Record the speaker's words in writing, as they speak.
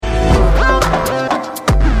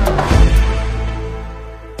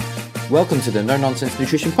Welcome to the No Nonsense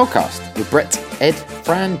Nutrition Podcast with Brett, Ed,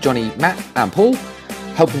 Fran, Johnny, Matt, and Paul,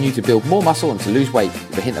 helping you to build more muscle and to lose weight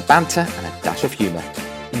with a hint of banter and a dash of humour.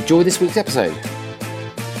 Enjoy this week's episode.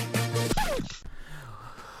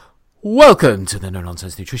 Welcome to the No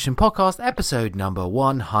Nonsense Nutrition Podcast, episode number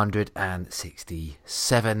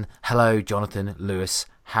 167. Hello, Jonathan Lewis.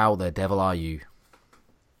 How the devil are you?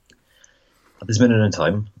 At this minute in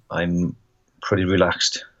time, I'm pretty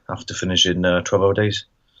relaxed after finishing 12-hour days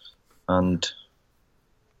and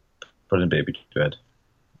putting baby to bed.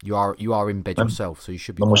 You are in bed yourself, so you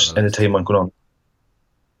should be. Not much entertainment going on.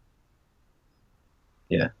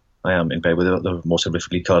 Yeah, I am in bed with the most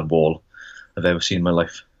horrifically coloured wall I've ever seen in my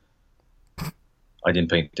life. I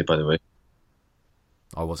didn't paint it, by the way.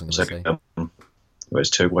 I wasn't going to say. It's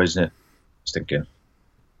turquoise, isn't it? Stinking.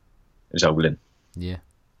 It's owling. Yeah.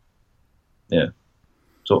 Yeah.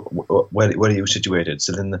 So where are you situated?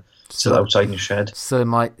 Still outside in your shed? So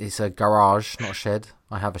it's a garage, not a shed.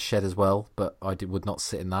 I have a shed as well, but I would not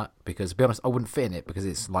sit in that because, to be honest, I wouldn't fit in it because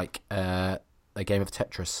it's like a game of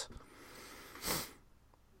Tetris.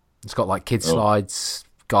 It's got like kid slides,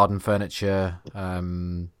 garden furniture,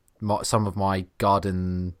 some of my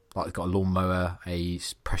garden, like it's got a lawnmower, a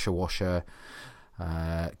pressure washer,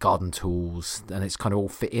 garden tools, and it's kind of all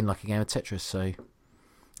fit in like a game of Tetris. So,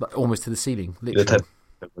 like, almost to the ceiling, literally.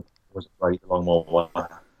 Was right along more.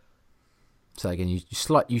 So again, you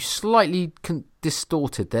slightly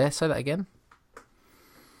distorted there. Say that again.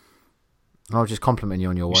 I'll just compliment you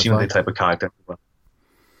on your Wi-Fi. You seem like the type of character who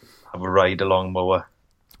have a ride along mower.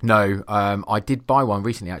 No, I did buy one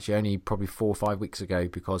recently, actually, only probably 4 or 5 weeks ago,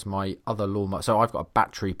 because my other lawnmower. So I've got a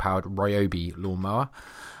battery-powered Ryobi lawnmower,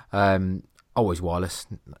 always wireless.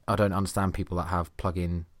 I don't understand people that have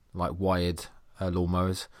plug-in, like wired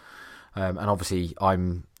lawnmowers. And obviously,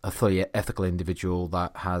 I'm a fully ethical individual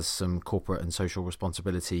that has some corporate and social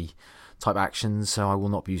responsibility type actions, so I will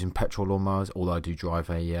not be using petrol lawnmowers, although I do drive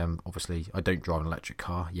obviously, I don't drive an electric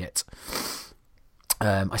car yet.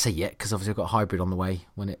 I say yet because obviously I've got a hybrid on the way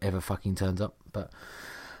when it ever fucking turns up. But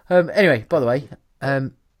anyway, by the way,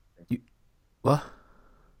 what?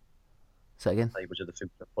 Say that again? Which of the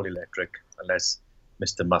future fully electric, unless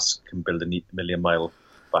Mr. Musk can build a million-mile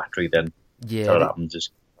battery, then yeah, that happens. Just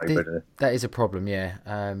that is a problem, yeah.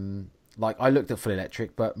 Like I looked at full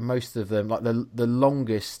electric, but most of them, like the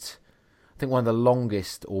longest, I think one of the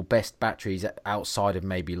longest or best batteries outside of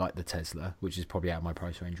maybe like the Tesla, which is probably out of my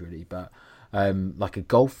price range really, but like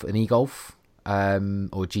an e-Golf, or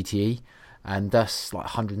GTE, and that's like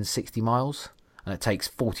 160 miles, and it takes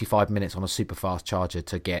 45 minutes on a super fast charger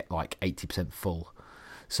to get like 80% full.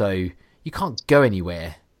 So you can't go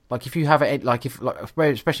anywhere. Like if you have it,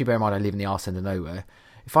 especially bear in mind I live in the arse end of nowhere.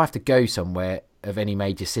 If I have to go somewhere of any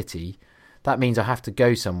major city, that means I have to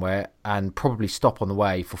go somewhere and probably stop on the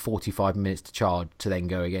way for 45 minutes to charge to then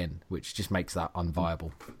go again, which just makes that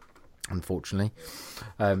unviable, unfortunately.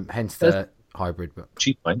 Hence the hybrid. But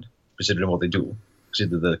cheap, mind, considering what they do,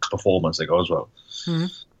 consider the performance they got as well.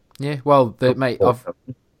 Mm-hmm. Yeah, well, mate, I've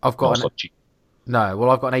got I've got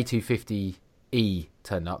an A250E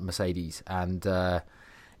turned up, Mercedes, and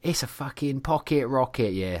it's a fucking pocket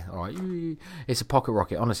rocket, yeah. All right, it's a pocket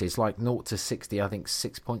rocket. Honestly, it's like 0 to 60, I think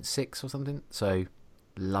 6.6 or something. So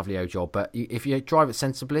lovely old job. But if you drive it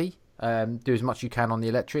sensibly, do as much as you can on the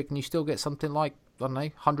electric, and you still get something like, I don't know,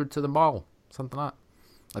 100 to the mile, something like that.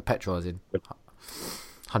 Like petrol as in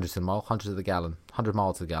 100 to the mile, 100 to the gallon, 100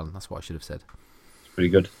 miles to the gallon. That's what I should have said. It's pretty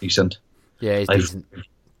good, decent. Yeah, it's decent.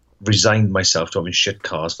 Resigned myself to having shit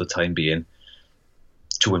cars for the time being,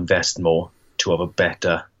 to invest more, to have a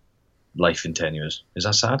better life in 10 years. Is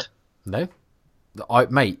that sad? No.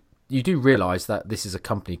 Mate, you do realise that this is a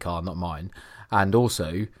company car, not mine. And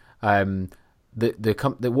also,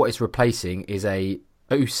 what it's replacing is a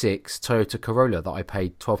 06 Toyota Corolla that I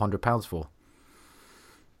paid £1,200 for.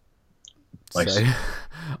 Nice. So,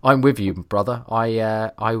 I'm with you, brother.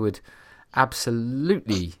 I would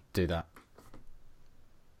absolutely do that.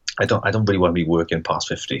 I don't really want to be working past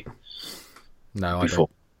 50. No,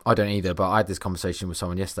 I don't either, but I had this conversation with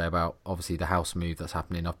someone yesterday about, obviously, the house move that's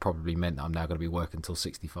happening. I've probably meant that I'm now going to be working until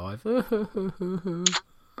 65. Never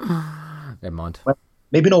mind. Well,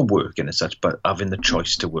 maybe not working as such, but having the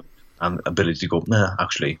choice to work and ability to go, nah,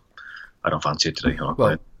 actually, I don't fancy it today.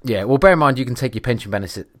 Well, yeah, well, bear in mind, you can take your pension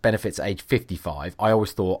benefits at age 55. I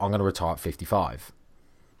always thought I'm going to retire at 55.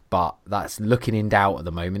 But that's looking in doubt at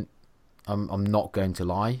the moment. I'm not going to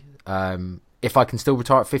lie. If I can still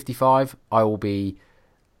retire at 55, I will be...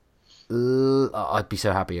 I'd be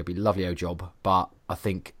so happy. It'd be a lovely old job. But I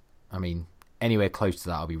think, anywhere close to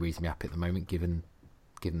that, I'll be reasonably happy at the moment, given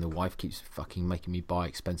the wife keeps fucking making me buy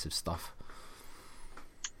expensive stuff.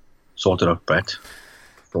 Sort it out, Brett.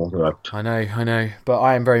 Sort it out. I know. But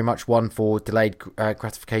I am very much one for delayed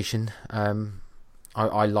gratification.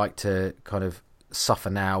 I like to kind of suffer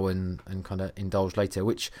now and kind of indulge later,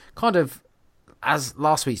 which kind of, as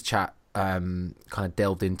last week's chat kind of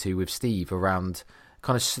delved into with Steve around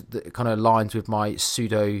kind of lines with my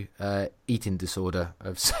pseudo eating disorder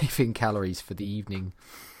of saving calories for the evening.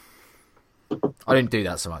 I don't do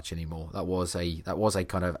that so much anymore. That was a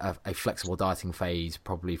kind of a flexible dieting phase,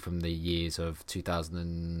 probably from the years of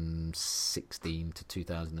 2016 to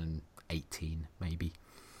 2018, maybe.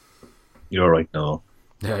 You're right now.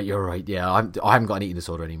 Yeah, you're right. Yeah, I haven't got an eating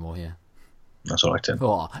disorder anymore. Yeah. That's all right then.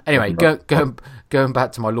 Oh, anyway, going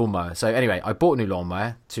back to my lawnmower. So anyway, I bought a new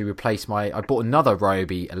lawnmower to replace I bought another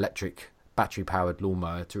Ryobi electric battery powered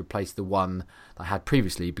lawnmower to replace the one that I had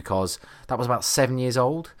previously, because that was about 7 years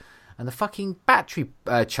old and the fucking battery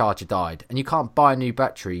charger died, and you can't buy a new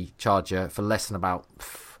battery charger for less than about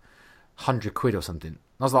 100 quid or something. And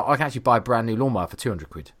I was like, I can actually buy a brand new lawnmower for 200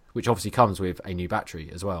 quid, which obviously comes with a new battery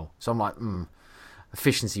as well. So I'm like,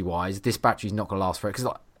 efficiency wise, this battery's not going to last for it, because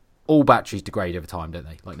like, all batteries degrade over time, don't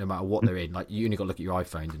they? Like, no matter what they're in. Like, you only got to look at your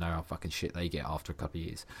iPhone to know how fucking shit they get after a couple of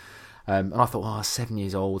years. And I thought, 7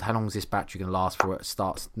 years old, how long is this battery going to last before it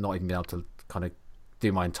starts not even being able to kind of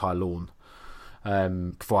do my entire lawn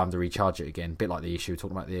before I have to recharge it again? A bit like the issue we were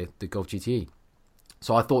talking about the Golf GTE.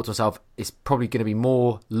 So I thought to myself, it's probably going to be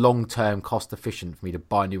more long-term cost efficient for me to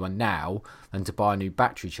buy a new one now than to buy a new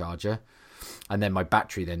battery charger. And then my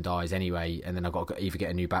battery then dies anyway, and then I've got to either get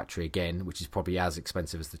a new battery again, which is probably as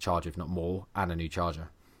expensive as the charger, if not more, and a new charger,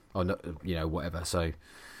 or whatever. So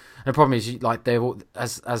the problem is, like, they're all,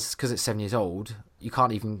 as because it's 7 years old, you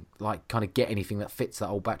can't even like kind of get anything that fits that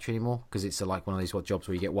old battery anymore, because it's like one of these jobs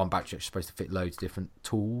where you get one battery that's supposed to fit loads of different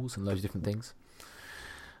tools and loads of different things.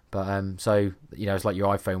 But so it's like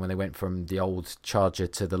your iPhone when they went from the old charger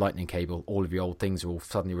to the lightning cable. All of your old things are all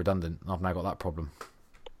suddenly redundant. I've now got that problem.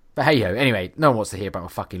 But hey ho, anyway, no one wants to hear about my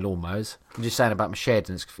fucking lawnmowers. I'm just saying about my shed,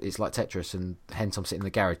 and it's like Tetris, and hence I'm sitting in the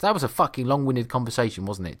garage. That was a fucking long-winded conversation,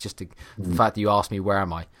 wasn't it? Just the fact that you asked me where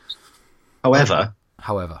am I. However,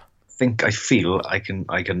 I feel I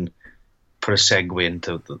can put a segue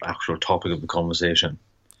into the actual topic of the conversation.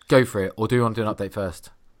 Go for it, or do you want to do an update first?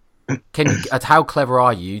 Can you? How clever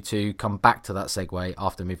are you to come back to that segue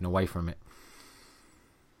after moving away from it?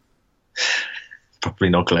 Probably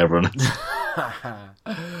not clever enough.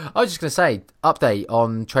 I was just going to say, update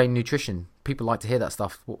on Train Nutrition. People like to hear that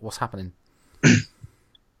stuff. What's happening?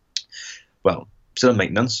 Well, still in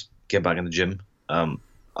maintenance. Get back in the gym.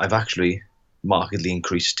 I've actually markedly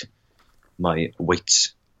increased my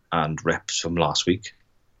weights and reps from last week.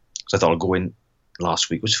 So I thought I'd go in last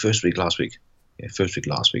week. Was the first week last week? Yeah, first week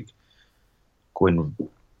last week. Go in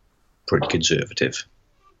pretty conservative.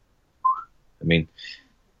 I mean,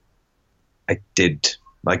 I did,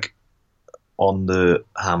 like, on the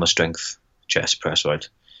hammer strength chest press, right?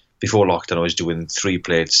 Before lockdown, I was doing 3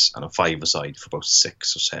 plates and a 5-a-side for about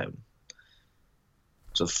 6 or 7.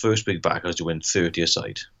 So the first week back, I was doing 30 a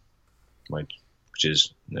side, right? Which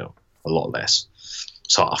is, a lot less.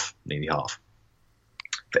 It's half, nearly half.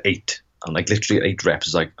 For 8, and like literally 8 reps,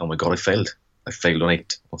 is like, oh my god, I failed. I failed on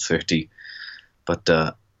 8 or 30. But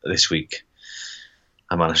this week,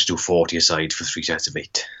 I managed to do 40 a side for 3 sets of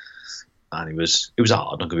 8. And it was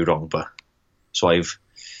hard, don't get me wrong, but so I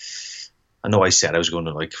know I said I was going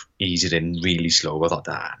to like ease it in really slow, but I thought,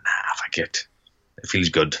 fuck it. It feels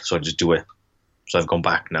good, so I just do it. So I've gone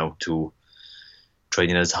back now to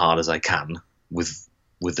training as hard as I can with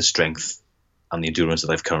the strength and the endurance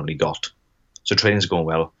that I've currently got. So training's going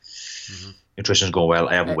well. Mm-hmm. Nutrition's going well.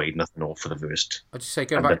 I haven't weighed nothing off for the first. I'll just say,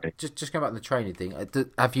 just going back to the training thing,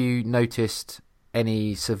 have you noticed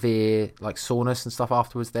any severe like soreness and stuff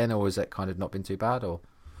afterwards then, or has that kind of not been too bad? Or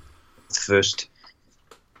first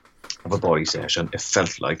of a body session, it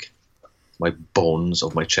felt like my bones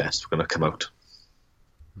of my chest were going to come out.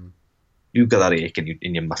 You get that ache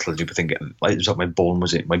in your muscles, you'd be thinking, like, it was like my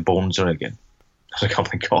bones are again. I was like, oh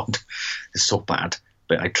my god, it's so bad.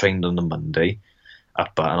 But I trained on the Monday, and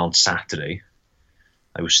on Saturday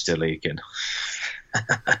I was still aching.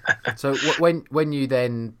 So when you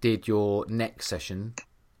then did your next session,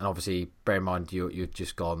 and obviously bear in mind you've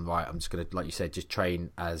just gone, right, I'm just going to, like you said, just train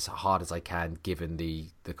as hard as I can given the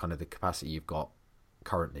kind of the capacity you've got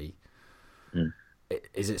currently.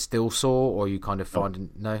 Is it still sore, or are you kind of finding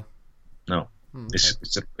no? Okay.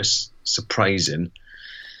 It's surprising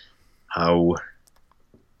how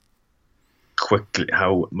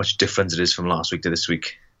much difference it is from last week to this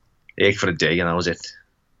week. I ached for a day and that was it.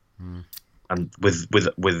 And with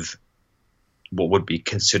what would be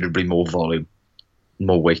considerably more volume,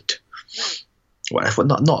 more weight, well,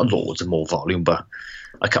 not loads of more volume, but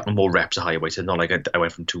a couple more reps at higher weight. So not like I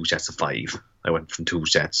went from 2 sets to 5. I went from 2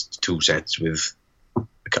 sets to 2 sets with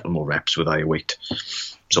a couple more reps with higher weight.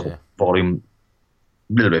 So volume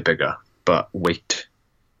a little bit bigger, but weight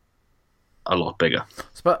a lot bigger.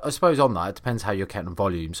 I suppose on that, it depends how you're counting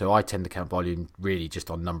volume. So I tend to count volume really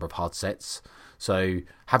just on number of hard sets. So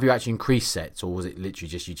have you actually increased sets, or was it literally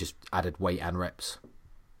just you just added weight and reps?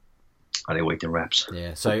 Added weight and reps.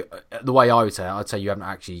 Yeah. So the way I'd say you haven't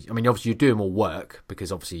actually. I mean, obviously you're doing more work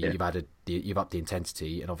because obviously you've upped the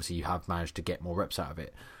intensity, and obviously you have managed to get more reps out of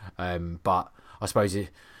it. But I suppose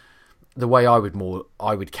the way I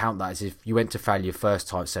would count that is if you went to failure first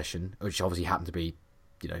time session, which obviously happened to be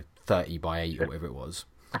 30 by 8 or whatever it was,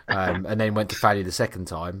 and then went to failure the second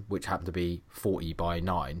time, which happened to be 40 by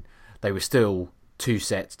 9. They were still 2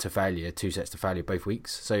 sets to failure both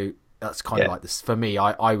weeks. So that's kind of like this for me.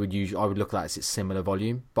 I would look at that as it's similar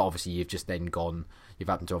volume, but obviously you've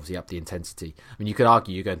happened to obviously up the intensity. I mean, you could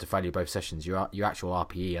argue you're going to failure both sessions. Your actual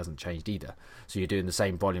RPE hasn't changed either, so you're doing the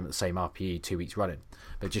same volume at the same RPE 2 weeks running.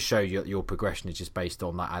 But it just shows your progression is just based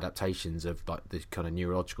on that adaptations of like the kind of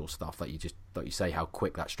neurological stuff that you say how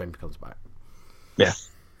quick that strength comes back. Yeah,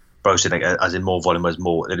 but I was saying as in more volume as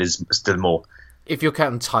more. It is still more. If you're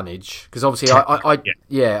counting tonnage, because obviously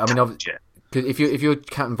if you're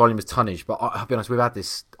counting volume as tonnage, but I'll be honest, we've had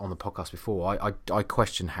this on the podcast before. I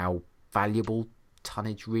question how valuable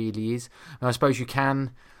tonnage really is, and I suppose you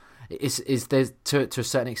can. Is there to a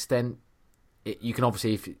certain extent, you can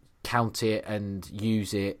obviously count it and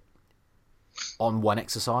use it on one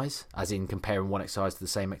exercise, as in comparing one exercise to the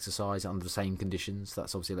same exercise under the same conditions.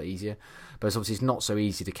 That's obviously a lot easier, but it's not so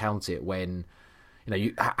easy to count it when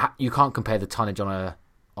you can't compare the tonnage on a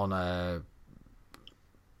I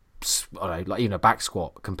don't know, like even a back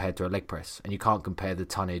squat compared to a leg press, and you can't compare the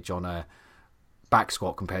tonnage on a back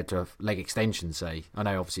squat compared to a leg extension, say. I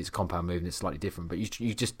know obviously it's a compound movement, it's slightly different, but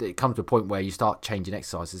it comes to a point where you start changing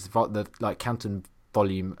exercises. Like counting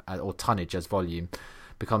volume or tonnage as volume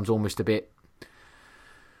becomes almost a bit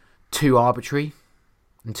too arbitrary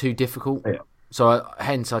and too difficult. Yeah. So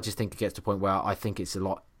hence I just think it gets to a point where I think it's a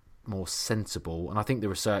lot more sensible, and I think the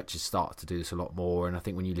researchers start to do this a lot more, and I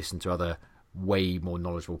think when you listen to other way more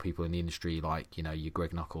knowledgeable people in the industry, like your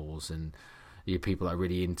Greg Nuckols and your people that are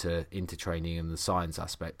really into training and the science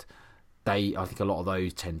aspect, I think a lot of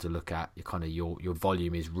those tend to look at your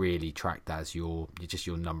volume is really tracked as your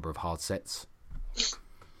number of hard sets.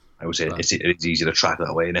 I would say it's easy to track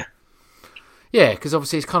that way, isn't it? Yeah, because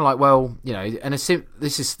obviously it's kind of like, well, and this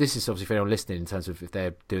is obviously for anyone listening in terms of if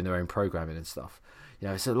they're doing their own programming and stuff.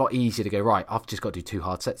 It's a lot easier to go, right, I've just got to do 2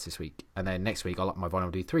 hard sets this week, and then next week I'll up my volume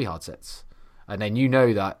and do 3 hard sets, and then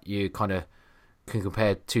that you kind of can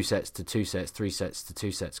compare 2 sets to 2 sets, 3 sets to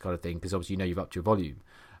 2 sets kind of thing, because obviously you've upped your volume.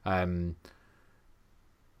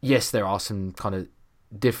 Yes, there are some kind of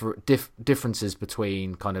differences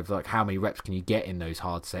between kind of like how many reps can you get in those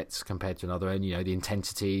hard sets compared to another, and the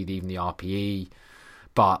intensity, even the RPE,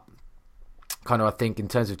 but kind of I think in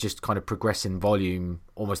terms of just kind of progressing volume,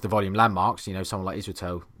 almost the volume landmarks, someone like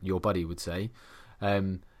Israel, your buddy, would say,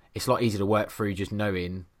 it's a lot easier to work through just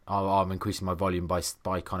knowing I'm increasing my volume by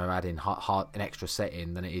kind of adding an extra set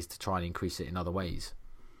in than it is to try and increase it in other ways.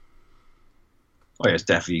 Oh yeah, it's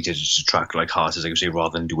definitely easier to track like hard as I say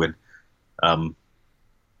rather than doing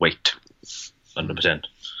weight 100%.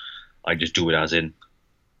 I just do it as in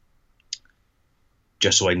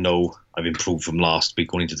just so I know I've improved from last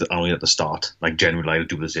week only at the start. Like generally I'll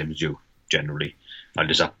do the same as you. Generally I'll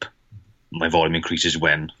just up my volume increases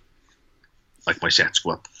when like my sets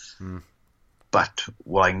go up. But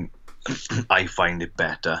I find it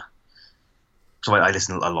better. So I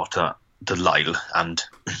listen a lot to Lyle, and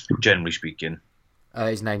generally speaking,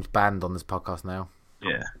 his name's banned on this podcast now.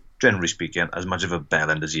 Yeah, generally speaking, as much of a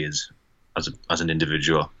bellend as he is as an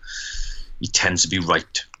individual, he tends to be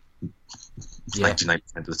right 99%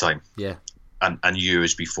 of the time. Yeah, and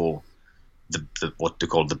years before the what they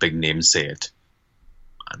call the big names say it,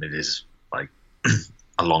 and it is like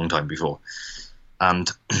a long time before, and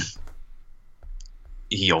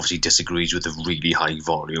he obviously disagrees with the really high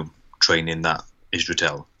volume training that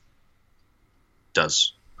Israel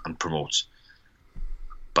does and promotes.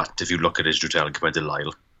 But if you look at Israel compared to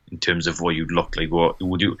Lyle, in terms of what you look like, who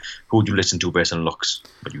would you listen to based on looks?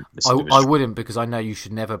 I wouldn't, because I know you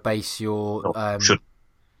should never base your. Should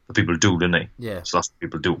the people do, don't they? Yeah. So that's what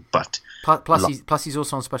people do. But plus he's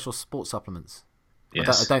also on special sports supplements.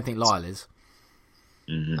 Yes. I don't think Lyle is.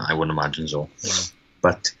 I wouldn't imagine so. Yeah.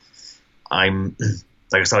 But I'm.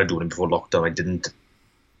 Like I started doing it before lockdown,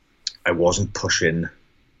 I wasn't pushing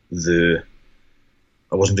I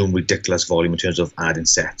wasn't doing ridiculous volume in terms of adding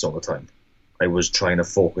sets all the time. I was trying to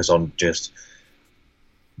focus on just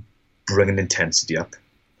bringing intensity up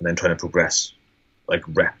and then trying to progress like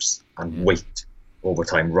reps and weight over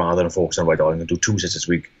time rather than focus on, right, I'm going to do 2 sets this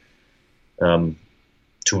week, 2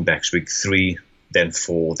 next week, 3, then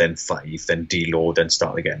 4, then 5, then deload, then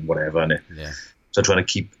start again, whatever. And so I'm trying to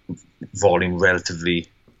keep volume relatively,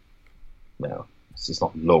 well, it's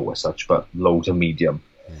not low as such, but low to medium.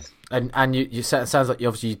 And you sounds like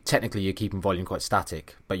technically you're keeping volume quite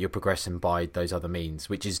static, but you're progressing by those other means,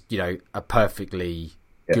 which is, you know, a perfectly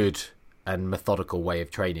good and methodical way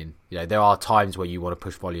of training. You know, there are times where you want to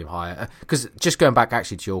push volume higher. Because just going back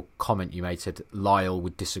actually to your comment you made, said Lyle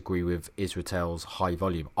would disagree with Israel's high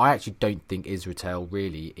volume. I actually don't think Israel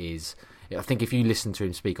really is. I think if you listen to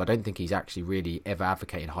him speak, I don't think he's actually really ever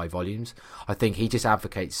advocating high volumes. I think he just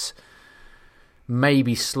advocates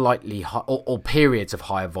maybe slightly high, or periods of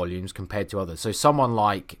higher volumes compared to others. So someone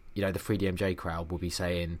like, you know, the 3DMJ crowd will be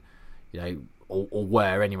saying, you know, or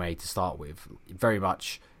were anyway to start with, very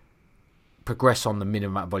much progress on the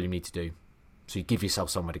minimum amount of volume you need to do. So you give yourself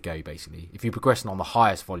somewhere to go, basically. If you're progressing on the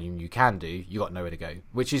highest volume you can do, you got nowhere to go,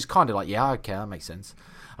 which is kind of like, yeah, okay, that makes sense.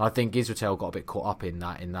 And I think Israel got a bit caught up in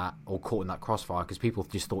that, or caught in that crossfire, because people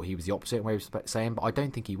just thought he was the opposite way of saying, but I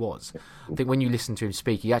don't think he was. I think when you listen to him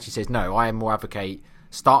speak, he actually says, no, I am more advocate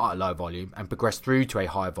start at a low volume and progress through to a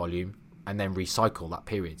higher volume and then recycle that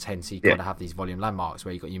period. Hence, you kind of have these volume landmarks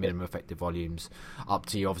where you've got your minimum effective volumes up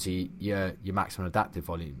to obviously your maximum adaptive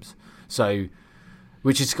volumes. So,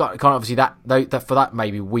 which is kind of obviously that for that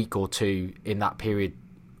maybe week or two in that period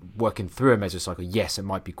working through a mesocycle, yes, it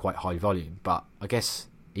might be quite high volume, but I guess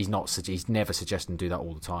he's never suggesting do that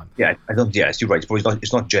all the time. Yeah, I don't. Yes, you're right. But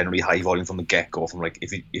it's not generally high volume from the get go. From like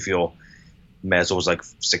if your meso's like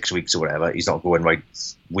 6 weeks or whatever, he's not going right.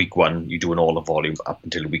 Week 1, you're doing all the volume up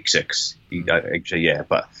until week 6. Actually, yeah,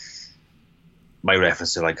 but my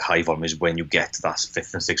reference to like high volume is when you get to that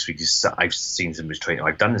 5th and 6th week. I've seen some of his training.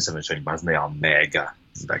 I've done some of his training bands, and they are mega.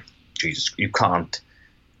 Like Jesus, you can't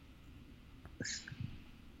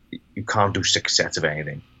do 6 sets of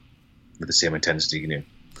anything with the same intensity, can you?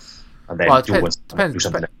 And then do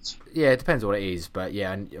something else. Yeah, it depends what it is, but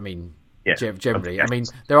yeah, and I mean, generally, I mean,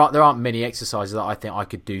 there aren't many exercises that I think I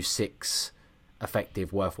could do 6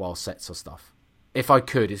 effective, worthwhile sets of stuff. If I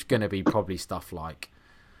could, it's going to be probably stuff like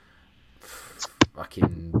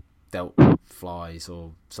fucking delt flies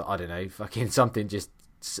or so, I don't know, fucking something just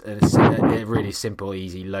a really simple,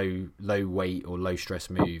 easy, low weight or low stress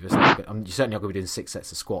move. I'm certainly not going to be doing 6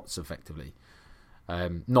 sets of squats effectively.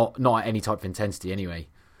 Not at any type of intensity anyway.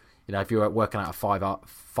 You know, if you're working out a 5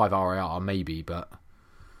 RIR maybe, but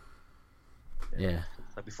yeah.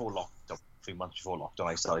 Like before lockdown, 3 months before lockdown,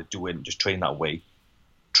 I started just training that way.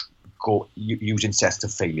 Using sets to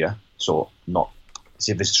failure. So not,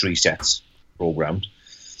 say there's 3 sets programmed.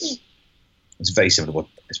 It's very similar to what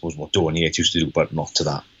I suppose what Dawn Yates used to do, but not to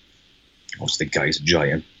that. Obviously, the guy's a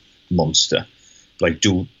giant monster. Like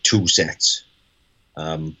do 2 sets,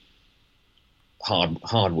 hard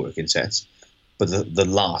working sets, but the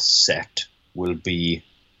last set will be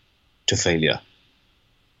to failure.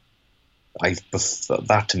 I prefer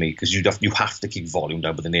that to me because you have to keep volume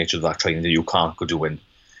down, but the nature of that training that you can't go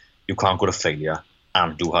to failure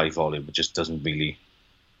and do high volume. It just doesn't really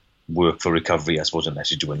work for recovery, I suppose,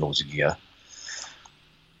 unless you're doing loads of gear.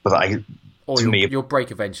 But you'll break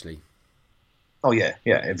eventually. Oh yeah.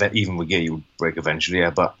 Even with gear, you'll break eventually. Yeah,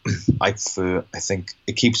 but I think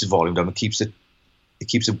it keeps the volume down. It keeps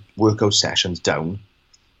the workout sessions down.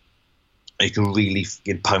 And you can really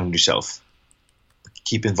pound yourself.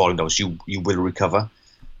 Keeping volume down, so you will recover,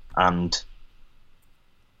 and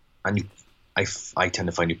I tend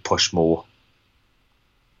to find you push more.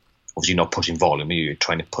 Obviously, you're not pushing volume. You're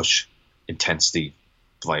trying to push intensity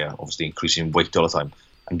via obviously increasing weight all the time.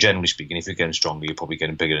 And generally speaking, if you're getting stronger, you're probably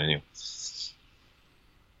getting bigger than you.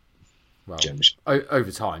 Well,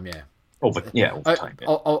 over time, yeah. Over time. Yeah.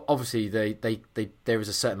 Obviously, there is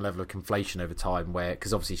a certain level of conflation over time where,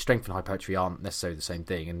 because obviously strength and hypertrophy aren't necessarily the same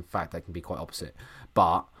thing. In fact, they can be quite opposite.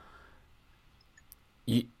 But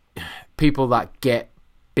people that get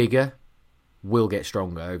bigger will get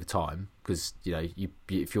stronger over time because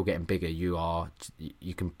if you're getting bigger, you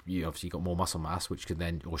obviously got more muscle mass, which can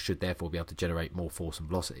then or should therefore be able to generate more force and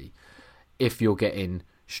velocity. If you're getting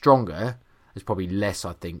stronger, there's probably less,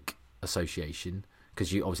 I think, association.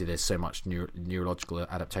 Because obviously there's so much neurological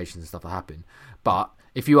adaptations and stuff that happen. But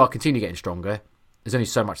if you are continuing getting stronger, there's only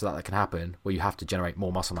so much of that can happen where you have to generate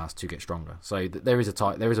more muscle mass to get stronger. So there is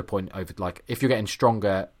a point over, like, if you're getting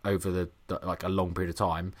stronger over the like a long period of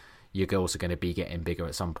time, you're also going to be getting bigger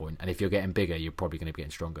at some point. And if you're getting bigger, you're probably going to be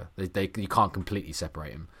getting stronger. You can't completely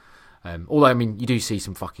separate them. Although, I mean, you do see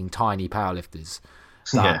some fucking tiny powerlifters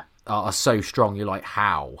that are so strong. You're like,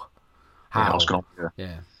 how? Yeah, strong,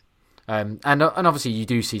 yeah. And obviously you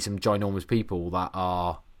do see some ginormous people that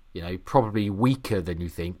are, you know, probably weaker than you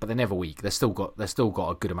think, but they're never weak. They're still got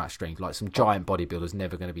a good amount of strength. Like some giant bodybuilders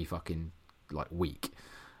never going to be fucking like weak.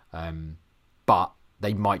 But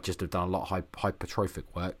they might just have done a lot of hypertrophic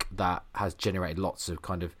work that has generated lots of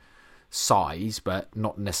kind of size, but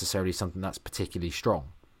not necessarily something that's particularly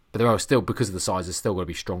strong. But there are still, because of the size, they're still going to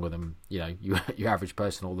be stronger than, you know, your average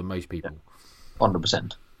person or than most people.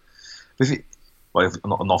 100%. Well,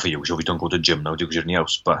 not for you, because you don't go to the gym now, because you're in the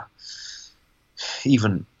house, but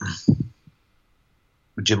even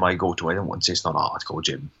the gym I go to, I don't want to say it's not a hardcore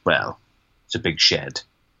gym. Well, it's a big shed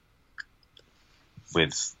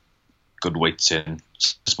with good weights in. I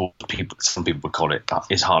suppose some people would call it that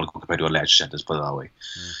is hardcore compared to a leisure centre, put it that way.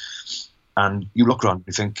 And you look around and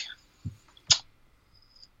you think,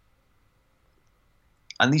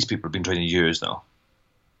 and these people have been training years now,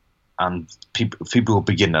 and people who are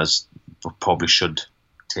beginners probably should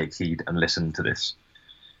take heed and listen to this,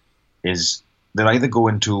 is they're either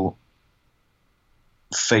going to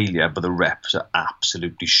failure, but the reps are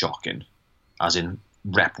absolutely shocking, as in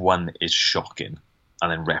rep 1 is shocking,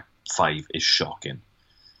 and then rep 5 is shocking,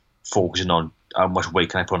 focusing on how much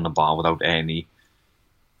weight can I put on the bar without any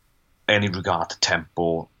regard to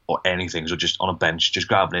tempo or anything. So just on a bench, just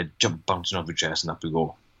grabbing it, jump, bouncing off your chest, and up you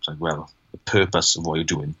go. It's like, well, the purpose of what you're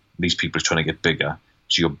doing, these people are trying to get bigger,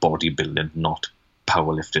 so you're bodybuilding, not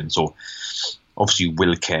powerlifting. So obviously you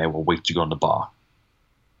will care what weight you got on the bar,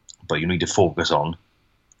 but you need to focus on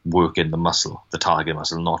working the muscle, the target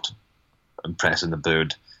muscle, not impressing the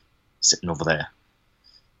bird sitting over there.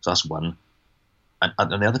 So that's one.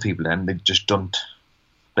 And the other people then, they just don't,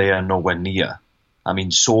 they are nowhere near. I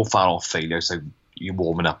mean, so far off failure, it's like you're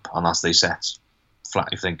warming up, and that's they set flat.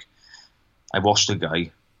 You think, I watched a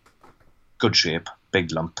guy, good shape,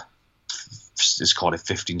 big lump, let's call it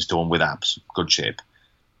 15 stone with abs, good shape.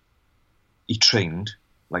 He trained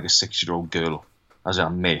like a 6-year-old girl as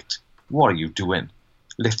a mate. What are you doing?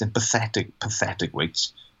 Lifting pathetic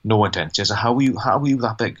weights, no intensity. I said, how are you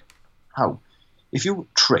that big? How? If you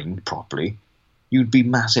trained properly, you'd be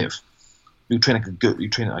massive. You train like a girl.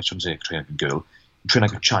 I shouldn't say train like a girl. You train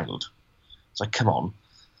like a child. It's like, come on.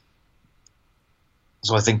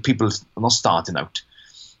 So I think people are not starting out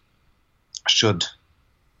should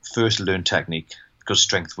first learn technique, because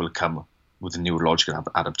strength will come with the neurological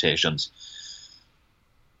adaptations.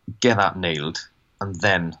 Get that nailed, and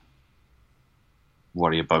then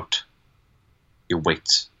worry about your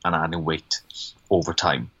weight and adding weight over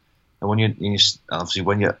time. And when your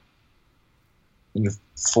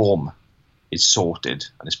form is sorted,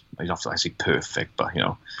 and it's not actually perfect, but you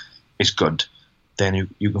know it's good, then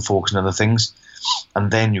you can focus on other things,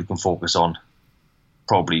 and then you can focus on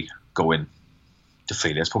probably going to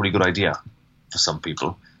failure. It's probably a good idea for some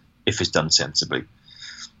people if it's done sensibly.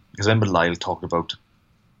 Because I remember Lyle talked about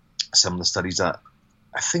some of the studies that,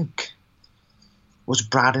 I think, was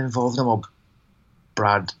Brad involved in them, or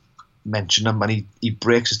Brad mentioned them, and he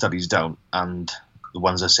breaks the studies down, and the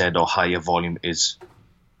ones that said higher volume is,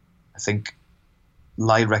 I think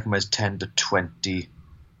Lyle recommends 10 to 20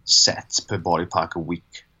 sets per body part a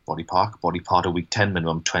week. Body part a week, 10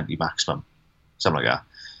 minimum, 20 maximum, something like that.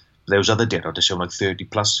 There was other data to show like 30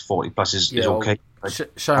 plus, 40 plus is okay.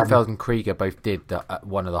 Schoenfeld and Krieger both did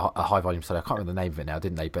one of the high volume study. I can't remember the name of it now,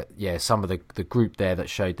 didn't they? But yeah, some of the group there that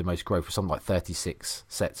showed the most growth was something like 36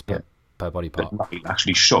 sets per body part. But he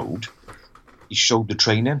actually showed the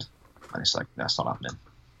training, and it's like, that's not happening.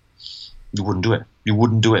 You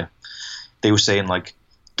wouldn't do it. They were saying, like,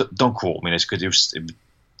 don't quote me on this, because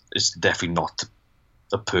it's definitely not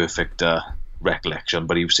a perfect recollection,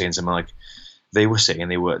 but he was saying something like, they were saying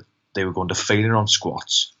they were going to failure on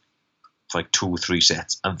squats for like 2 or 3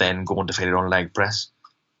 sets, and then going to failure on leg press.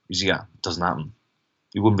 You see, yeah, it doesn't happen.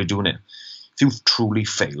 You wouldn't be doing it. If you've truly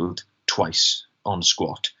failed twice on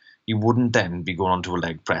squat, you wouldn't then be going on to a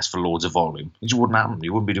leg press for loads of volume. It just wouldn't happen.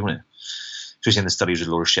 You wouldn't be doing it. Especially in the studies with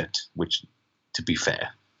a load of shit, which, to be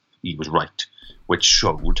fair, he was right, which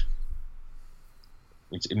showed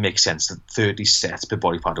it makes sense that 30 sets per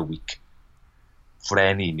body part a week for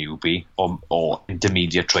any newbie or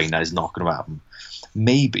intermediate trainer is not going to happen.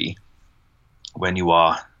 Maybe when you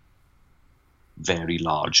are very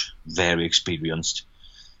large, very experienced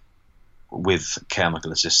with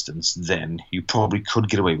chemical assistance, then you probably could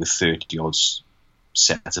get away with 30 odd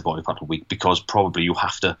sets of body part a week, because probably you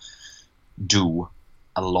have to do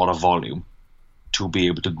a lot of volume to be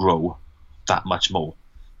able to grow that much more.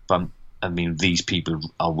 But I mean, these people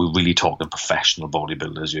we're really talking professional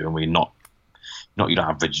bodybuilders here, and we're not not your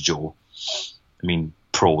average Joe. I mean,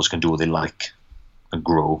 pros can do what they like and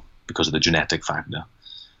grow because of the genetic factor.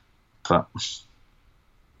 But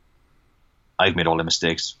I've made all the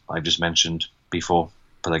mistakes I've just mentioned before.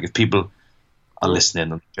 But like, if people are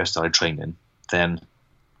listening and just started training, then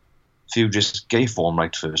if you just get your form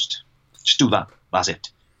right first, just do that. That's it.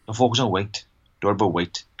 Don't focus on weight. Don't worry about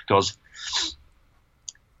weight, because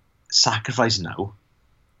sacrifice now,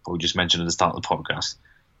 what we just mentioned at the start of the podcast,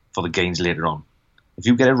 for the gains later on. If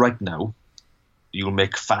you get it right now, you'll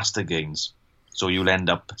make faster gains. So you'll end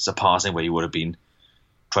up surpassing where you would have been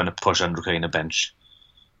trying to push 100k in a bench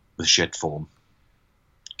with shit form.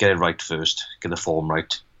 Get it right first. Get the form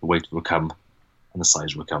right. The weight will come and the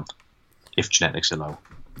size will come, if genetics allow.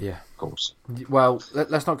 Yeah, of course. Well,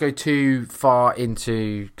 let's not go too far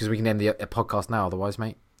into, because we can end the podcast now otherwise,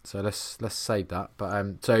 mate. So let's save that.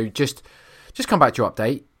 But so just come back to your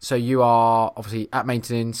update. So you are obviously at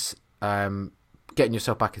maintenance, getting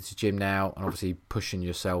yourself back into the gym now, and obviously pushing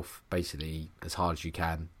yourself basically as hard as you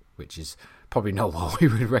can, which is probably not what we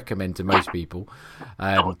would recommend to most people.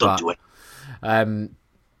 Don't do it.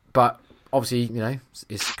 But obviously, you know,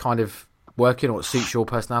 it's kind of working, or it suits your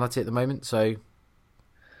personality at the moment. So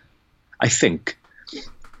I think,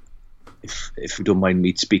 if you don't mind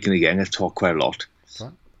me speaking again, I've talked quite a lot.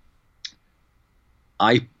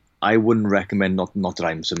 Right. I wouldn't recommend, not that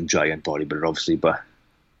I'm some giant bodybuilder, obviously, but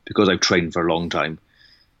because I've trained for a long time,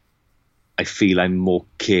 I feel I'm more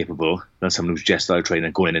capable than someone who's just started training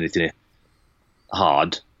and going in anything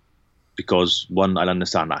hard. Because one, I'll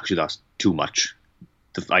understand actually that's too much.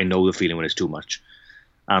 I know the feeling when it's too much,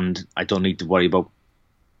 and I don't need to worry about.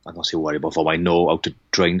 I'm not saying worry about form. I know how to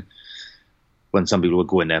train. When some people will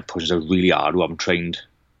go in there pushing themselves really hard, who haven't trained,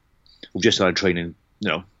 who just started training, you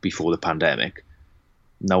know, before the pandemic.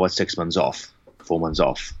 Now at 6 months off, 4 months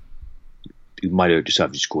off, you might hurt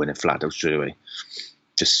yourself just going in flat out straight away.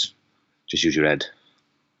 Just use your head.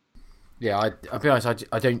 Yeah, I'll be honest.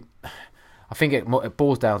 I don't. I think it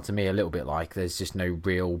boils down to me a little bit like there's just no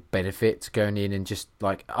real benefit to going in and just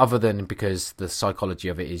like, other than because the psychology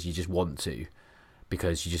of it is you just want to,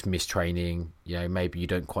 because you just miss training. You know, maybe you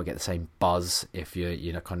don't quite get the same buzz if you're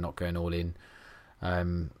kind of not going all in.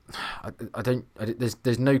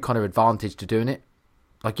 There's no kind of advantage to doing it.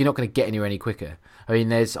 Like, you're not going to get anywhere any quicker. I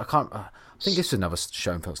mean, I think this was another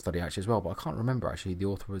Schoenfeld study actually as well, but I can't remember actually the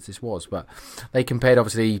author of this was. But they compared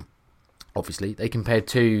obviously they compared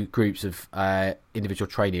two groups of individual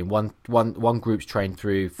training. One group's trained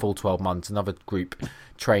through full 12 months, another group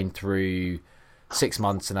trained through 6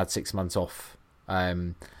 months and had 6 months off.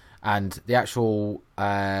 And the actual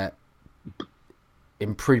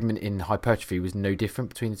improvement in hypertrophy was no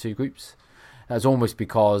different between the two groups. That was almost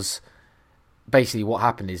because basically what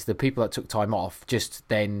happened is the people that took time off just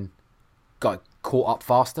then got caught up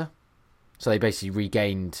faster. So they basically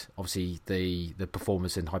regained, obviously, the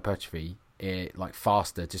performance in hypertrophy like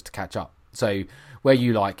faster just to catch up. So where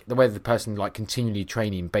the person like continually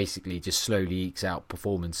training basically just slowly ekes out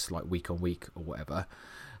performance like week on week or whatever,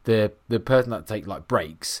 the person that take like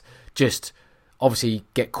breaks just obviously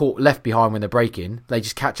get left behind when they're breaking. They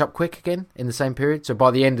just catch up quick again in the same period. So by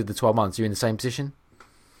the end of the 12 months, you're in the same position.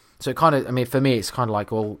 So it kind of, I mean, for me, it's kind of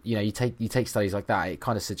like, well, you know, you take studies like that. It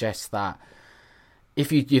kind of suggests that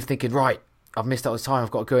if you're thinking, right, I've missed out this time,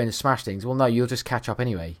 I've got to go in and smash things. Well, no, you'll just catch up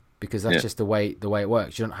anyway, because that's just the way it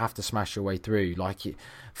works. You don't have to smash your way through. Like,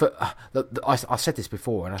 I said this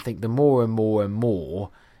before, and I think the more and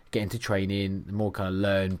more get into training, the more kind of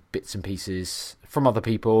learn bits and pieces from other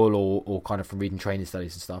people or kind of from reading training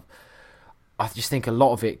studies and stuff. I just think a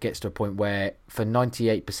lot of it gets to a point where for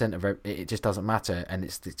 98% of it just doesn't matter, and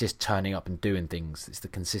it's just turning up and doing things. It's the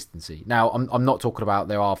consistency. Now, I'm not talking about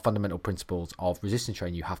there are fundamental principles of resistance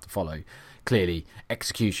training you have to follow. Clearly,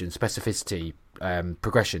 execution, specificity,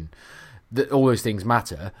 progression, all those things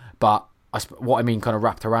matter. But what I mean kind of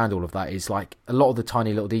wrapped around all of that is like a lot of the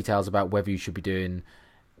tiny little details about whether you should be doing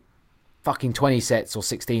fucking 20 sets or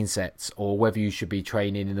 16 sets, or whether you should be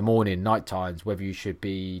training in the morning, night times, whether you should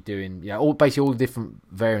be doing, basically all the different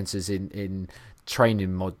variances in training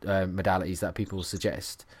modalities that people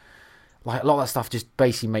suggest. Like a lot of that stuff just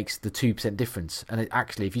basically makes the 2% difference. And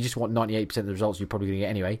actually, if you just want 98% of the results you're probably going to get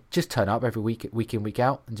anyway, just turn up every week in, week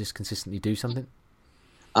out, and just consistently do something.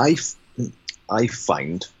 I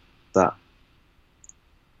find that,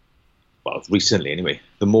 well, recently anyway,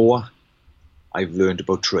 the more I've learned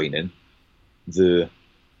about training, the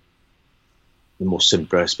more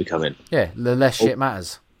simpler it's becoming. Yeah, the less shit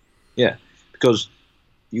matters. Yeah, because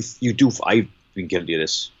you do. I've been guilty of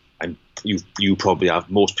this, and you probably have.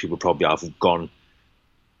 Most people probably have gone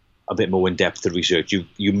a bit more in depth to research.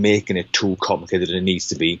 You're making it too complicated than it needs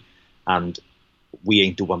to be, and we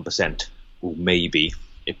ain't the 1% who maybe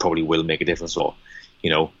it probably will make a difference. Or,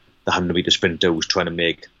 the 100-meter sprinter who's trying to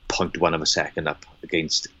make 0.1 of a second up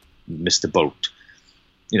against Mr. Bolt.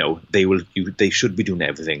 They should be doing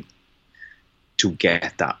everything to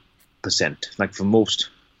get that percent. Like for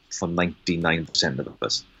 99% of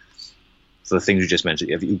us, for the things you just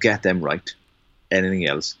mentioned, if you get them right, anything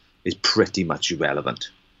else is pretty much irrelevant.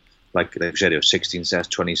 Like you said, 16 sets,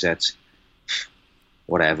 20 sets,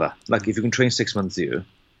 whatever. Like if you can train 6 months a year,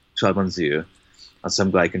 12 months a year, and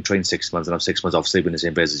some guy can train 6 months and have 6 months off sleeping in the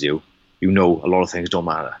same place as you, a lot of things don't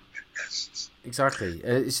matter. Exactly.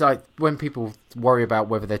 It's like when people worry about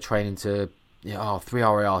whether they're training to 3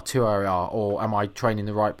 RAR, 2 RAR, or am I training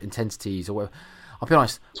the right intensities, or whatever. I'll be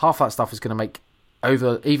honest, half that stuff is going to make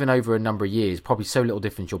even over a number of years probably so little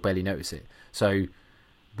difference you'll barely notice it. So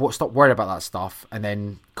stop worrying about that stuff, and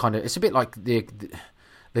then kind of, it's a bit like the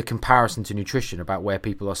comparison to nutrition, about where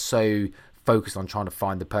people are so focused on trying to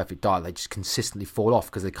find the perfect diet, they just consistently fall off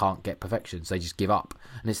because they can't get perfection, so they just give up.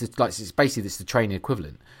 And it's basically the training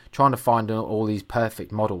equivalent, trying to find all these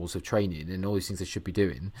perfect models of training and all these things they should be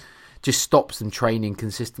doing just stops them training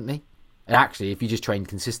consistently. And actually, if you just train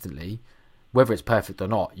consistently, whether it's perfect or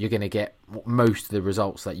not, you're going to get most of the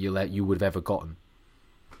results that you would have ever gotten.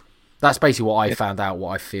 That's basically what I found out. What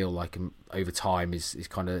I feel like over time is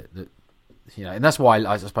kind of and that's why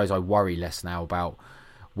I suppose I worry less now about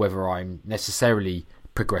whether I'm necessarily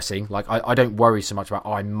progressing. Like I don't worry so much about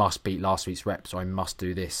I must beat last week's reps, or I must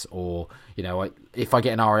do this, or if I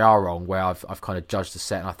get an RAR wrong where I've kind of judged the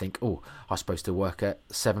set and I think, I was supposed to work at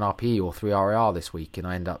 7 RPE or 3 RAR this week, and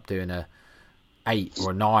I end up doing a 8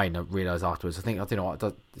 or a 9. I realise afterwards, I don't know what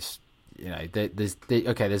there's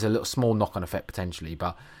a little small knock-on effect potentially,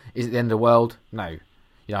 but is it the end of the world? No.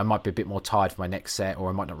 I might be a bit more tired for my next set, or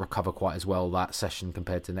I might not recover quite as well that session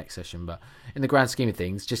compared to the next session. But in the grand scheme of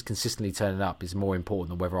things, just consistently turning up is more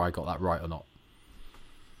important than whether I got that right or not.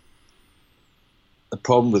 The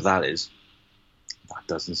problem with that is that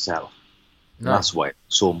doesn't sell. No. That's why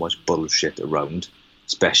so much bullshit around,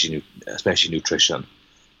 especially nutrition.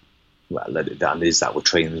 Well, that is that with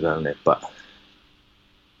training as well, isn't it? But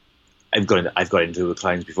I've got into the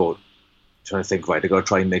clients before, trying to think, right, I've got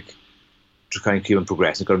to try and keep them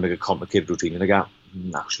progressing. I've got to make a complicated routine, and I go,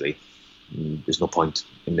 actually, there's no point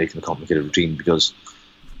in making a complicated routine because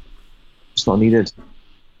it's not needed.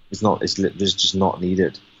 It's just not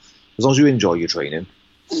needed. As long as you enjoy your training,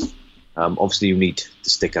 obviously you need to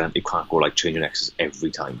stick at it. You can't go like changing exercise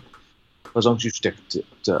every time. But as long as you stick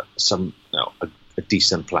to some, a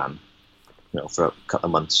decent plan, for a couple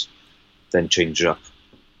of months, then change some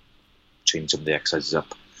of the exercises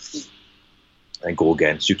up, and go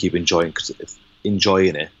again. So you keep enjoying, because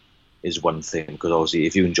enjoying it is one thing. Because obviously,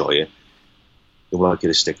 if you enjoy it, you want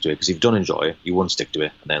to stick to it. Because if you don't enjoy it, you won't stick to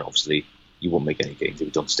it, and then obviously you won't make any gains if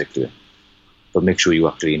you don't stick to it. But make sure you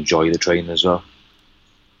actually enjoy the training as well.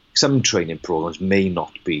 Some training programs may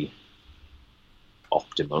not be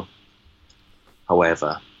optimal.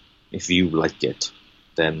 However, if you like it,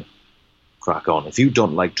 then crack on. If you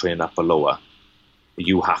don't like training upper lower,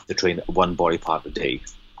 you have to train one body part a day,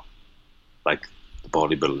 like the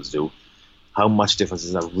bodybuilders do. How much difference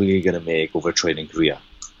is that really going to make over a training career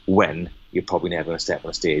when you're probably never going to step on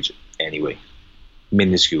a stage anyway?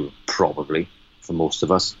 Minuscule, probably, for most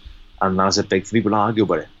of us. And that's a big, people argue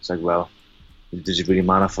about it. It's like, well, does it really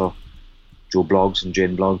matter for Joe Blogs and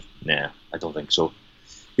Jane Blogs? Nah, I don't think so.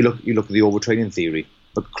 You look at the overtraining theory,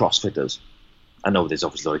 but CrossFitters. I know there's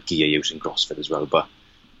obviously a lot of gear use in CrossFit as well, but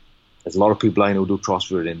there's a lot of people I know who do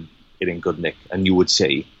CrossFit in good nick, and you would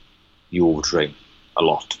say you overtrain a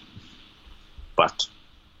lot. But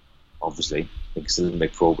obviously, you can still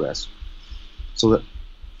make progress. So that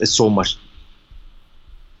there's so much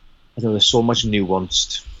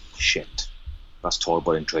nuanced shit that's taught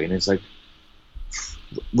about in training. It's like,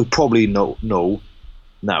 we probably know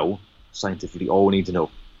now scientifically all we need to know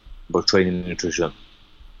about training and nutrition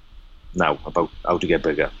now, about how to get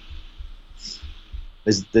bigger.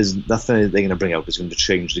 There's nothing they're going to bring out that's going to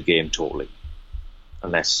change the game totally,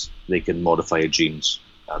 unless they can modify your genes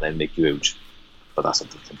and then make you huge. But that's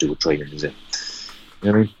something to do with training, is it?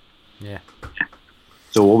 You know what I mean? Yeah.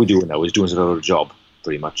 So what we're doing now is doing sort of a job,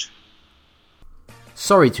 pretty much.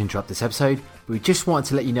 Sorry to interrupt this episode, but we just wanted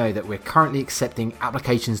to let you know that we're currently accepting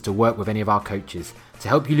applications to work with any of our coaches to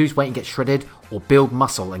help you lose weight and get shredded, or build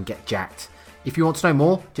muscle and get jacked. If you want to know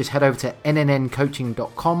more, just head over to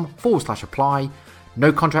nnncoaching.com/apply.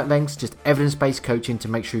 No contract lengths, just evidence-based coaching to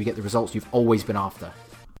make sure you get the results you've always been after.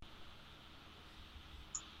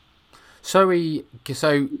 So we've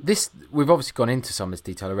obviously gone into some of this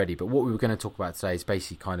detail already, but what we were going to talk about today is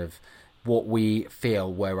basically kind of what we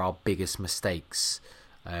feel were our biggest mistakes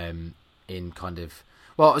in kind of,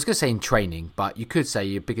 well, I was going to say in training, but you could say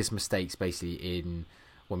your biggest mistakes basically in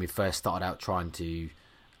when we first started out trying to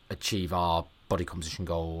achieve our body composition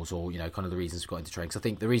goals, or, you know, kind of the reasons we got into training. Because I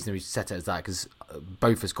think the reason we set it as that, because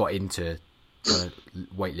both of us got into kind of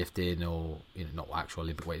weightlifting, or, you know, not actual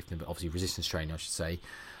Olympic weightlifting, but obviously resistance training, I should say,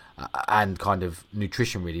 and kind of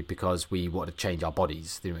nutrition, really, because we wanted to change our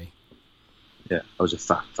bodies, didn't we? Yeah, I was a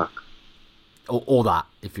fat fuck. Or that,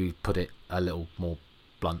 if you put it a little more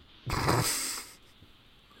blunt.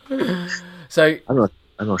 So I'm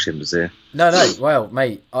not ashamed to say. No, well,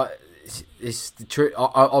 mate, it's the truth.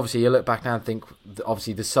 Obviously, you look back now and think,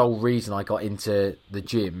 obviously, the sole reason I got into the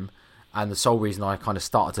gym and the sole reason I kind of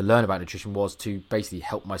started to learn about nutrition was to basically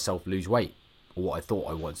help myself lose weight, or what I thought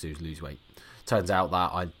I wanted to do was lose weight. Turns out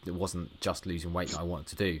that it wasn't just losing weight that I wanted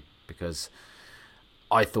to do, because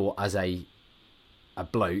I thought as a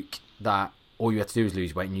bloke that all you had to do was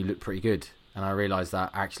lose weight and you look pretty good. And I realised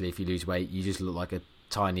that actually if you lose weight, you just look like a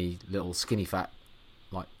tiny little skinny fat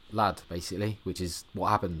like lad, basically, which is what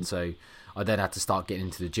happened. So I then had to start getting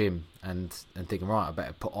into the gym and thinking, right, I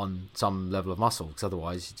better put on some level of muscle, because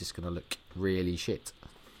otherwise you're just going to look really shit.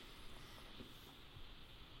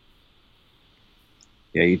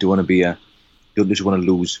 Yeah, you don't want to be you don't just want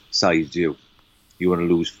to lose size, do you? You want to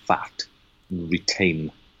lose fat,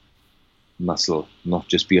 retain muscle, not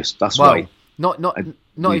just be a. That's why. Not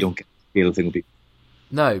you don't get the scale thing.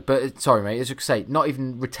 No, but sorry, mate. As you could say, not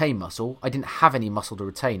even retain muscle. I didn't have any muscle to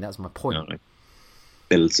retain. That's my point. No, like,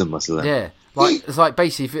 build some muscle. Then. Yeah, like it's like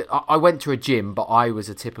basically, I went to a gym, but I was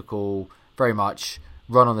a typical, very much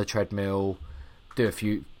run on the treadmill, do a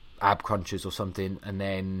few ab crunches or something, and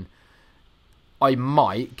then I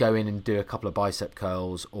might go in and do a couple of bicep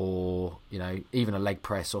curls, or, you know, even a leg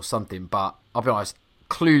press or something. But I'll be honest,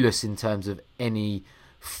 clueless in terms of any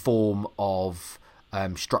form of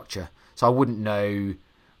structure. So I wouldn't know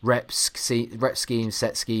rep schemes,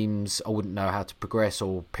 set schemes. I wouldn't know how to progress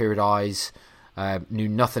or periodize. Knew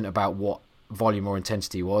nothing about what volume or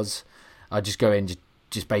intensity was. I'd just go in,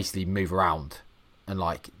 just basically move around and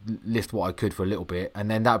like lift what I could for a little bit, and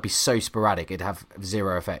then that would be so sporadic it'd have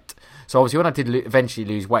zero effect. So obviously when I did eventually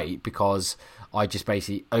lose weight, because I just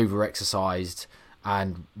basically over exercised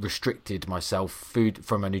and restricted myself food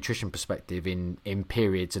from a nutrition perspective in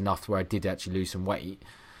periods enough where I did actually lose some weight,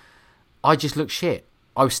 I just looked shit.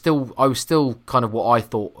 I was still kind of what I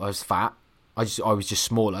thought was fat. I was just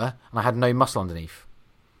smaller, and I had no muscle underneath.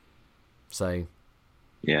 So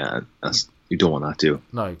yeah, you don't want that, do you?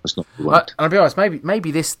 No, that's not what you want. And I'll be honest,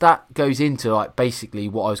 maybe that goes into like basically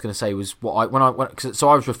what I was going to say was so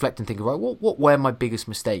I was reflecting, thinking, right, what were my biggest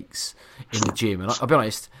mistakes in the gym? And I'll be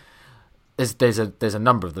honest, there's a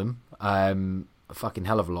number of them, a fucking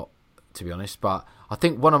hell of a lot, to be honest. But I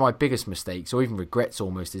think one of my biggest mistakes, or even regrets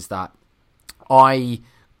almost, is that I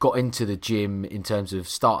got into the gym in terms of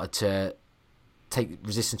started to take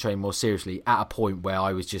resistance training more seriously at a point where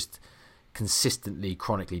I was just consistently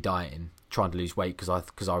chronically dieting, trying to lose weight, because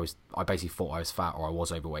I basically thought I was fat or I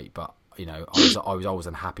was overweight, but you know, I was always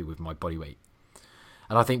unhappy with my body weight.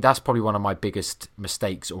 And I think that's probably one of my biggest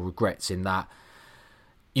mistakes or regrets, in that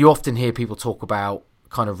you often hear people talk about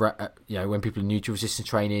kind of, you know, when people are new to resistance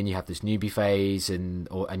training, you have this newbie phase and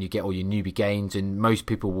you get all your newbie gains, and most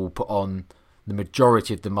people will put on the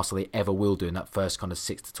majority of the muscle they ever will do in that first kind of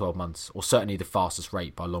 6 to 12 months, or certainly the fastest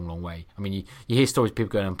rate by a long, long way. I mean, you hear stories of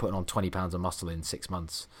people going and putting on 20 pounds of muscle in 6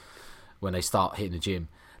 months when they start hitting the gym.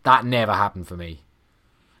 That never happened for me.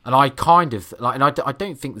 And I kind of, like, and I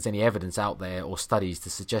don't think there's any evidence out there or studies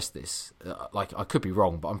to suggest this. Like, I could be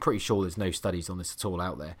wrong, but I'm pretty sure there's no studies on this at all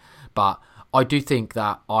out there. But I do think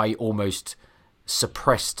that I almost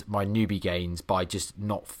suppressed my newbie gains by just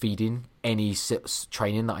not feeding any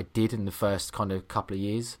training that I did in the first kind of couple of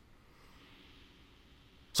years.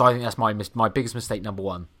 So I think that's my biggest mistake, number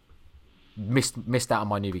one. Missed out on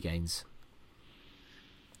my newbie gains.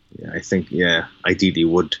 Yeah, I think, ideally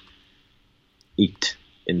would eat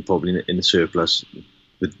probably in a surplus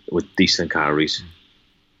with decent calories.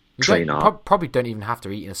 Train hard. Probably don't even have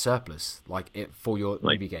to eat in a surplus, like it for your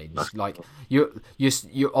newbie gains. Like you're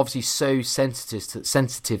obviously so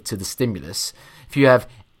sensitive to the stimulus. If you have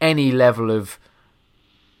any level of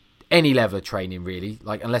training, really,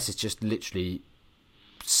 like, unless it's just literally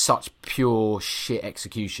such pure shit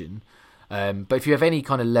execution, but if you have any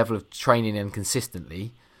kind of level of training and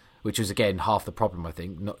consistently, which was again half the problem, I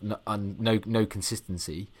think, no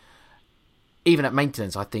consistency, even at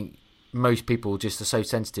maintenance, I think most people just are so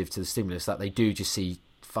sensitive to the stimulus that they do just see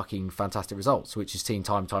fucking fantastic results, which is seen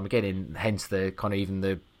time and time again, and hence the kind of even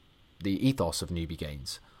the ethos of newbie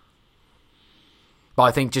gains. But But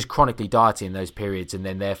I think just chronically dieting in those periods, and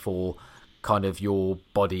then therefore kind of your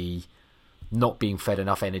body not being fed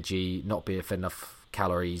enough energy, not being fed enough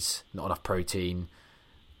calories, not enough protein,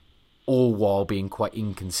 all while being quite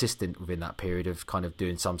inconsistent within that period of kind of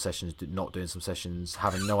doing some sessions, not doing some sessions,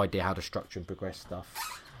 having no idea how to structure and progress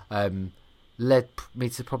stuff, led me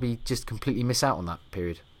to probably just completely miss out on that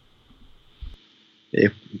period. Yeah,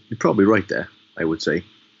 you're probably right there, I would say.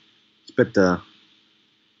 It's a bit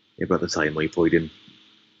about the time where you probably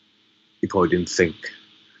didn't think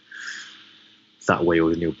that way,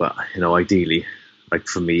 or you, but ideally, like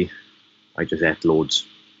for me, I just ate loads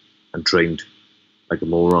and trained like a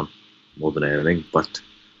moron more than anything. But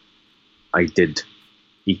I did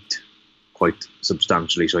eat quite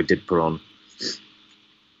substantially, so I did put on.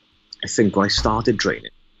 I think when I started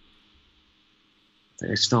training,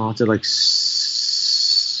 I started like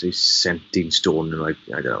say 17 stone, and like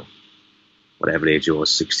I don't know, whatever age I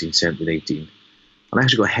was, 16, 17, 18, and I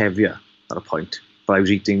actually got heavier at a point. But I was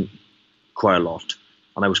eating quite a lot,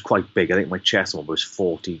 and I was quite big. I think my chest number was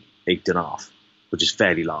 48.5, which is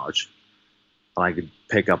fairly large. And I could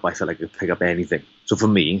I felt like I could pick up anything. So for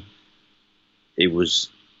me, it was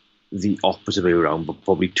the opposite way around, but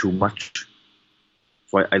probably too much.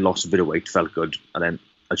 So I lost a bit of weight, felt good, and then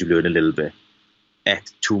as you learn a little bit,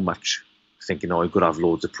 ate too much, thinking, I could have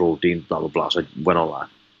loads of protein, blah, blah, blah. So I went on that.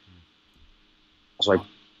 So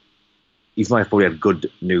even though I probably had good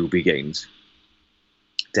newbie gains,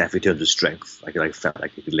 definitely in terms of strength, I felt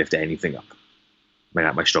like I could lift anything up.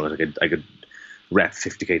 At my strongest, I could rep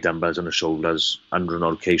 50k dumbbells on the shoulders,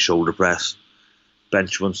 100k shoulder press,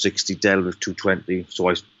 bench 160, deadlift 220. So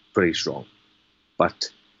I was pretty strong. But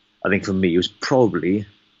I think for me, it was probably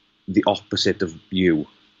the opposite of you.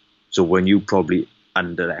 So when you probably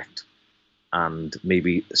underate and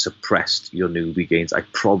maybe suppressed your newbie gains, I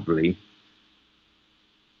probably,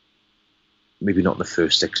 maybe not in the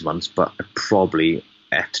first 6 months, but I probably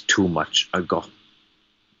ate too much. I got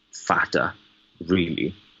fatter,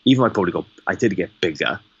 really. Even I did get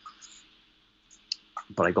bigger,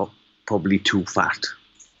 but I got probably too fat.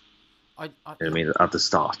 I mean, at the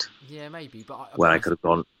start. Yeah, maybe, but where I could have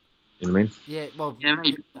gone. You know what I mean? Yeah, well, yeah,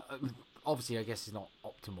 maybe. Obviously, I guess it's not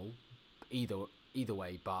optimal either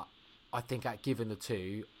way, but I think given the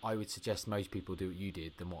two, I would suggest most people do what you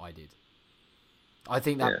did than what I did. I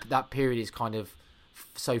think that period is kind of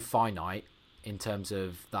so finite in terms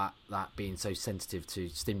of that being so sensitive to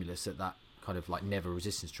stimulus at that kind of like never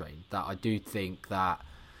resistance train, that I do think that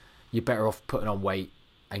you're better off putting on weight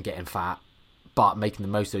and getting fat, but making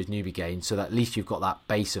the most of those newbie gains, so that at least you've got that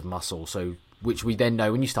base of muscle, so which we then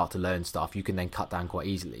know when you start to learn stuff, you can then cut down quite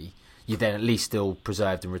easily. You then at least still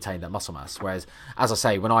preserved and retained that muscle mass. Whereas, as I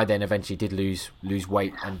say, when I then eventually did lose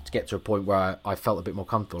weight and get to a point where I felt a bit more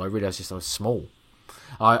comfortable, I realised I was small.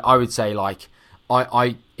 I would say, like,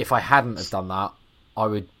 I if I hadn't have done that, I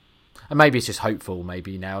would, and maybe it's just hopeful,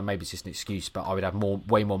 maybe now, maybe it's just an excuse, but I would have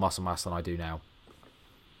way more muscle mass than I do now.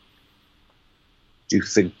 Do you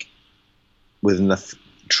think with enough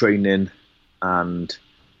training and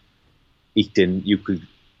eating, you could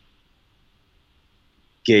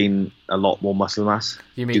gain a lot more muscle mass?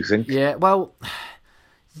 Do you think? Yeah, well,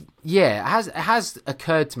 yeah, it has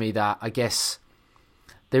occurred to me that I guess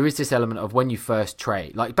there is this element of when you first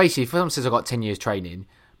train, like basically if someone says I've got 10 years training,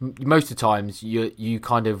 most of the times you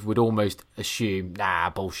kind of would almost assume,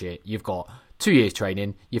 bullshit, you've got 2 years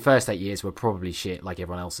training, your first 8 years were probably shit like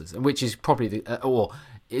everyone else's, and which is probably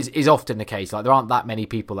is often the case. Like there aren't that many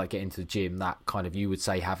people that get into the gym that kind of, you would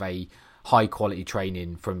say, have a high quality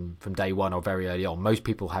training from day one or very early on. Most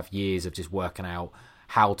people have years of just working out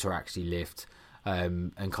how to actually lift,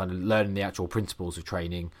 and kind of learning the actual principles of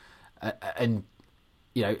training, and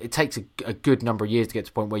you know, it takes a good number of years to get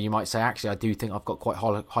to the point where you might say, actually, I do think I've got quite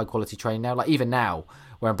high quality training now. Like even now,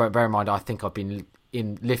 where bear in mind, I think I've been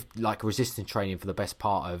in resistance training for the best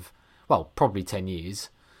part of, well, probably 10 years,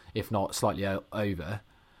 if not slightly over.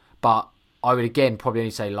 But I would again probably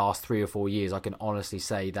only say last 3 or 4 years, I can honestly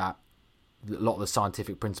say that a lot of the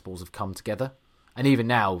scientific principles have come together. And even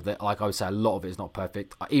now, that, like I would say, a lot of it is not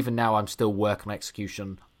perfect. Even now, I'm still working on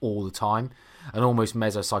execution all the time. And almost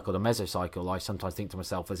mesocycle to mesocycle, I sometimes think to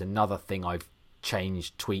myself, there's another thing I've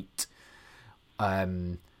changed, tweaked,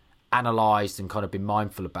 analysed and kind of been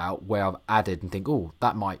mindful about, where I've added and think, oh,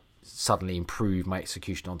 that might suddenly improve my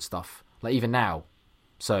execution on stuff. Like even now.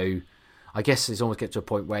 So I guess it's almost get to a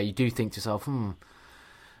point where you do think to yourself,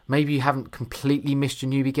 maybe you haven't completely missed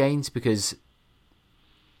your newbie gains, because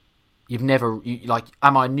you've never,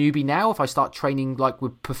 am I a newbie now if I start training like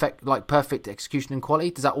with perfect execution and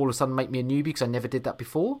quality? Does that all of a sudden make me a newbie because I never did that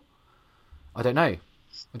before? I don't know.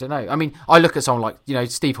 I don't know. I mean, I look at someone like,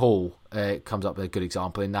 Steve Hall comes up with a good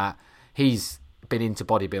example in that he's been into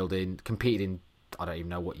bodybuilding, competed in, I don't even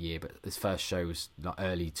know what year, but his first show was like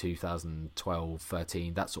early 2012,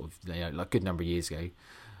 13, that sort of, like a good number of years ago.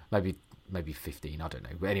 Maybe 15, I don't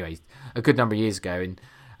know. But anyway, a good number of years ago.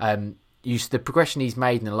 And the progression he's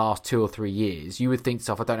made in the last 2 or 3 years, you would think to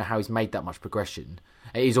yourself, I don't know how he's made that much progression.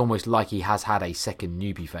 It is almost like he has had a second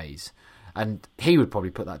newbie phase. And he would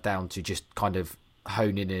probably put that down to just kind of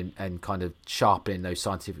honing in and kind of sharpening those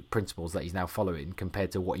scientific principles that he's now following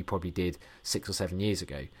compared to what he probably did 6 or 7 years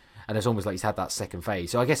ago. And it's almost like he's had that second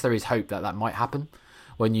phase. So I guess there is hope that might happen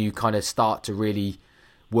when you kind of start to really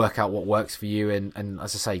work out what works for you and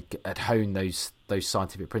as I say, hone those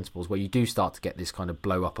scientific principles where you do start to get this kind of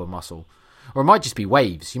blow up of muscle. Or it might just be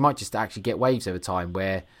waves. You might just actually get waves over time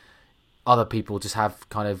where other people just have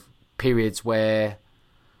kind of periods where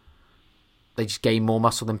they just gain more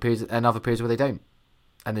muscle than other periods where they don't.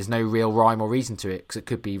 And there's no real rhyme or reason to it because it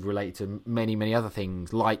could be related to many, many other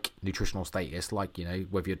things like nutritional status, like,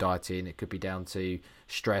 whether you're dieting, it could be down to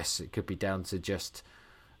stress, it could be down to just,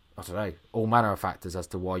 I don't know, all manner of factors as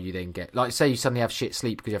to why you then get, like, say you suddenly have shit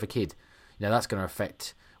sleep because you have a kid. That's going to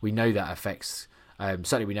affect, we know that affects,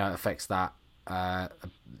 certainly we know it affects that,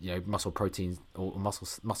 muscle protein or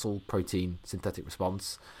muscle protein synthetic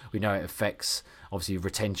response. We know it affects, obviously,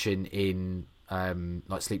 retention in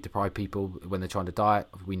like sleep deprived people when they're trying to diet.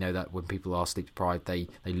 We know that when people are sleep deprived, they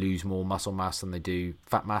lose more muscle mass than they do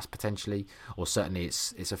fat mass potentially, or certainly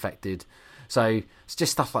it's affected. So it's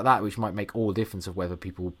just stuff like that which might make all the difference of whether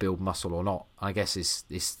people build muscle or not. I guess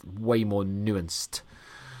it's way more nuanced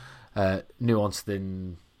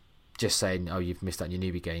than just saying, oh, you've missed out on your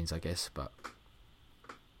newbie gains, I guess. But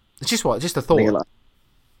it's just a thought.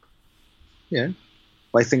 Yeah,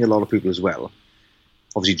 I think a lot of people as well.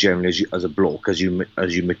 Obviously, generally, as a bloke, as you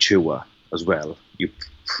mature as well, you're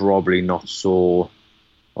probably not so.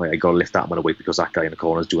 Oh, yeah, I got to lift that amount of weight because that guy in the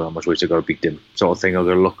corner is doing that much weight, so I got to beat him. Sort of thing. I got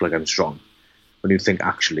to look like I'm strong. When you think,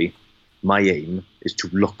 actually, my aim is to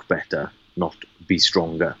look better, not be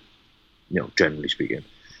stronger. Generally speaking,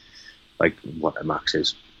 like what a max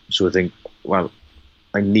is. So I think, well,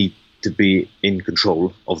 I need to be in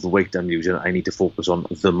control of the weight I'm using. I need to focus on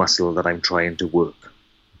the muscle that I'm trying to work.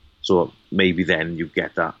 So maybe then you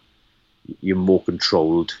get that you're more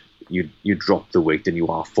controlled. You drop the weight and you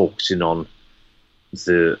are focusing on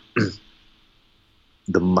the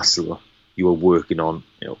muscle you are working on.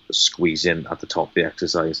 Squeezing at the top of the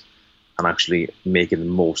exercise and actually making the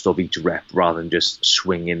most of each rep rather than just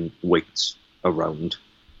swinging weights around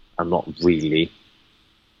and not really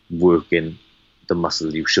working the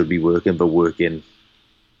muscle you should be working, but working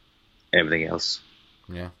everything else.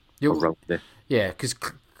 Yeah, around it. Yeah, because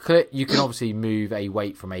you can obviously move a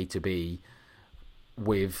weight from A to B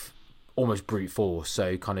with almost brute force,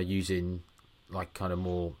 so kind of using like kind of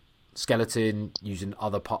more skeleton, using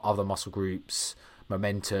other muscle groups,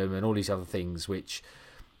 momentum, and all these other things, which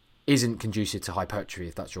isn't conducive to hypertrophy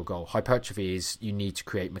if that's your goal. Hypertrophy is you need to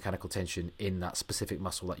create mechanical tension in that specific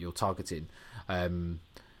muscle that you're targeting.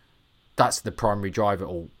 That's the primary driver,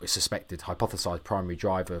 or suspected, hypothesized primary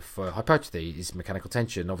driver for hypertrophy is mechanical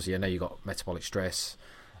tension. Obviously, I know you've got metabolic stress.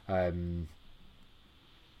 I'm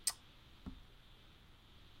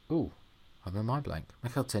in my blank.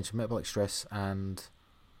 Mechanical tension, metabolic stress, and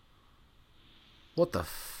what the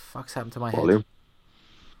fuck's happened to my head?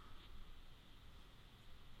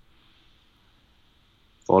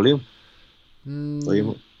 Volume?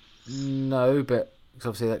 No, but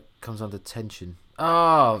obviously that comes under tension.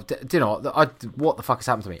 Oh, do you know what the fuck has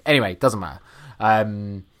happened to me? Anyway, doesn't matter. I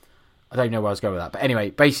don't know where I was going with that, but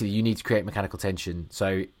anyway, basically you need to create mechanical tension.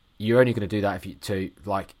 So you're only going to do that if you to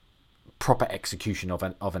like proper execution of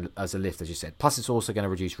an as a lift, as you said. Plus, it's also going to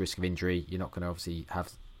reduce risk of injury. You're not going to obviously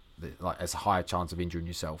have as a higher chance of injuring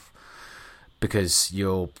yourself because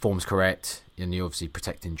your form's correct and you're obviously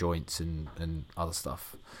protecting joints and other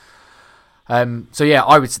stuff. So yeah,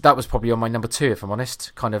 that was probably on my number 2, if I'm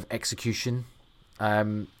honest, kind of execution.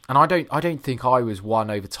 And I don't think I was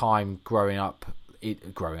one over time growing up. I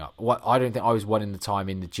don't think I was one in the time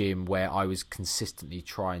in the gym where I was consistently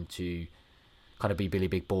trying to kind of be Billy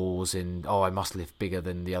Big Balls and I must lift bigger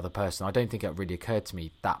than the other person. I don't think it really occurred to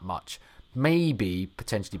me that much. Maybe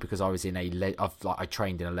potentially because I was in I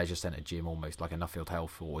trained in a leisure centre gym, almost like a Nuffield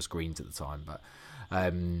Health or was Greens at the time, but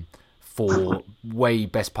for way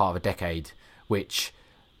best part of a decade, which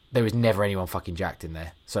there was never anyone fucking jacked in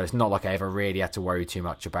there. So it's not like I ever really had to worry too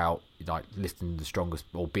much about like lifting the strongest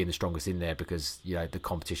or being the strongest in there because the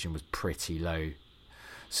competition was pretty low.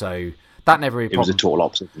 So that never really. It was a total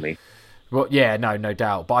opposite for me. Well, yeah, no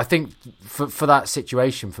doubt. But I think for that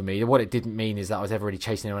situation for me, what it didn't mean is that I was ever really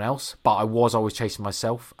chasing anyone else, but I was always chasing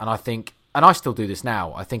myself. And I think, and I still do this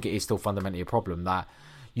now, I think it is still fundamentally a problem that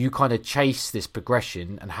you kind of chase this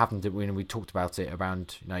progression and haven't, when we talked about it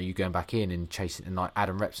around, you going back in and chasing and like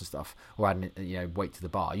adding reps and stuff, or adding, weight to the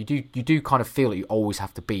bar. You do kind of feel that you always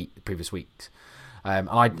have to beat the previous weeks. And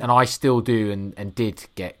I still do and did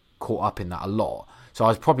get caught up in that a lot. So I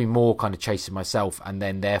was probably more kind of chasing myself, and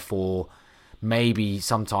then therefore maybe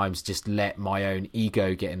sometimes just let my own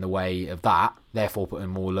ego get in the way of that, therefore putting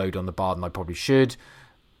more load on the bar than I probably should.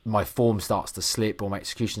 My form starts to slip, or my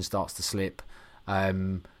execution starts to slip.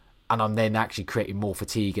 And I'm then actually creating more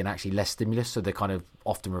fatigue and actually less stimulus. So they're kind of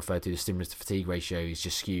often referred to the stimulus to fatigue ratio is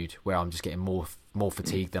just skewed, where I'm just getting more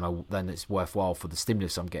fatigue than it's worthwhile for the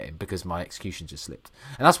stimulus I'm getting because my execution just slipped.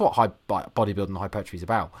 And that's what bodybuilding and hypertrophy is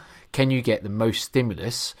about. Can you get the most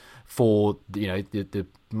stimulus for the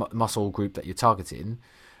muscle group that you're targeting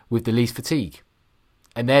with the least fatigue?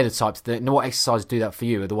 And they're the types that what exercises do that for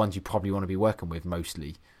you are the ones you probably want to be working with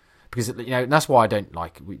mostly, because and that's why I don't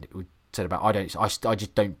like we said about I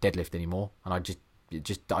just don't deadlift anymore, and I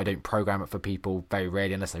don't program it for people very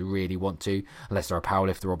rarely unless they really want to, unless they're a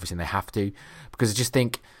powerlifter obviously and they have to, because I just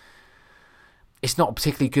think it's not a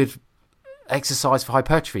particularly good exercise for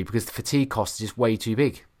hypertrophy because the fatigue cost is just way too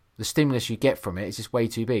big. The stimulus you get from it is just way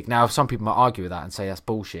too big. Now, some people might argue with that and say that's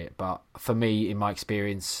bullshit, but for me, in my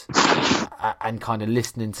experience, and kind of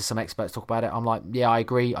listening to some experts talk about it, I'm like, yeah, I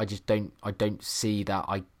agree. I don't see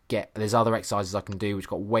that there's other exercises I can do which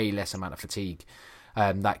got way less amount of fatigue,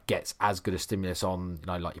 that gets as good a stimulus on,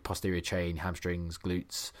 like your posterior chain, hamstrings,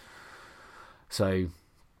 glutes. So,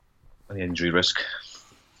 and the injury risk.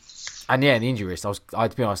 And yeah, the injury risk.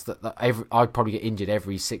 I'd be honest, I'd probably get injured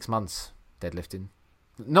every 6 months deadlifting.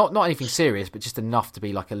 Not anything serious, but just enough to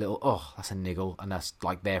be like a little, that's a niggle, and that's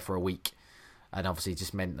like there for a week. And obviously it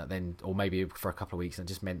just meant that then, or maybe for a couple of weeks, and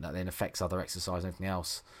it just meant that then affects other exercise and everything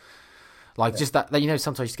else. Like just that,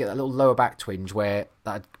 sometimes you just get that little lower back twinge where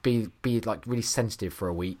that'd be like really sensitive for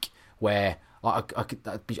a week, where like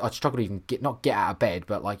I'd struggle to even get out of bed,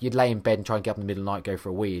 but like you'd lay in bed and try and get up in the middle of the night, go for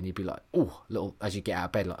a wee, and you'd be like, little as you get out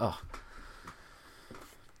of bed, like,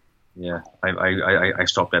 Yeah, I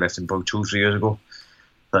stopped deadlifting about 2-3 years ago.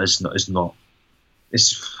 That is not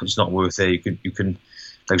it's not worth it. You can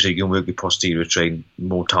like I say, you can work with posterior chain,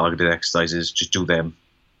 more targeted exercises, just do them.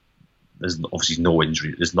 There's obviously no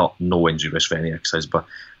injury. There's no injury risk for any exercise, but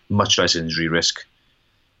much less injury risk.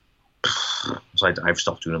 So I've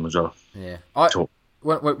stopped doing them as well. Yeah.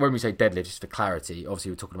 When we say deadlift, just for clarity,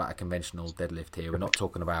 obviously we're talking about a conventional deadlift here. We're not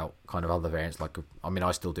talking about kind of other variants. Like,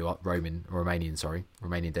 I still do Romanian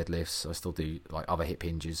deadlifts. I still do like other hip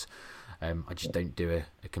hinges. I just don't do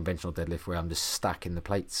a conventional deadlift where I'm just stacking the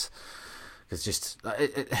plates. Because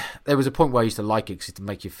there was a point where I used to like it because it to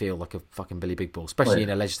make you feel like a fucking Billy Big Ball, especially in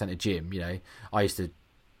a leisure centre gym. I used to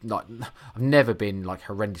I've never been like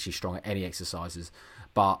horrendously strong at any exercises,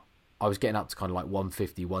 but I was getting up to kind of like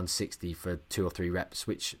 150, 160 for 2 or 3 reps,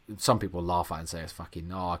 which some people laugh at and say it's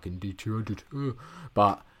fucking, I can do 200.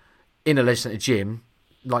 But in a leisure centre gym,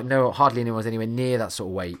 like hardly anyone's anywhere near that sort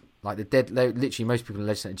of weight. Like literally most people in a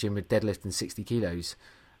leisure centre gym are deadlifting 60 kilos,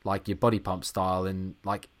 like your body pump style, and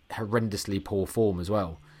like horrendously poor form as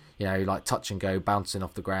well. Like touch and go, bouncing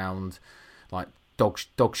off the ground, like dogs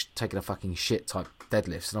taking a fucking shit type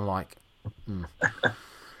deadlifts, and I'm like,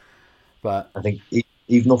 But I think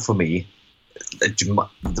even though for me,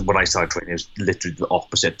 when I started training, it was literally the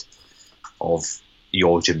opposite of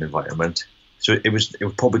your gym environment. So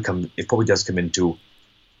it probably does come into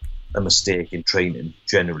a mistake in training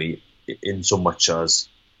generally, in so much as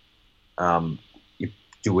you're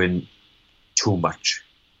doing too much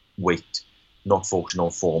weight, not focusing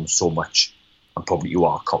on form so much, and probably you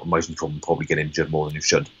are compromising from probably getting injured more than you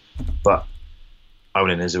should. But I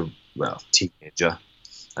went in as a teenager,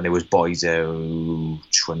 and it was boys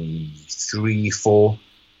 23, 4.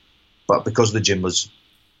 But because the gym was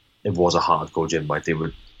a hardcore gym, like they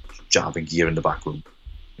were jabbing gear in the back room.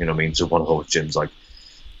 You know what I mean? So one of those gyms like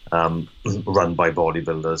run by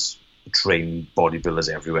bodybuilders, train bodybuilders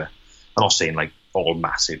everywhere. I'm not saying like all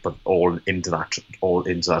massive, but all into that type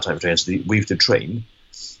of training. So we used to train.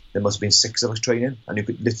 There must have been 6 of us training, and you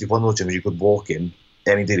could literally one of those gyms you could walk in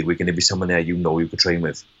any day of the week and there'd be someone there you could train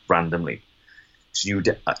with randomly. So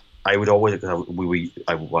I would always, because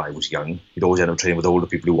I was young, you'd always end up training with older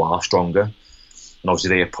people who are stronger, and obviously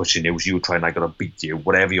they are pushing you. So you were trying, I gotta beat you,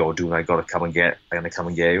 whatever you're doing, I'm gonna come and get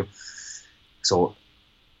you. So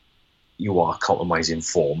you are compromising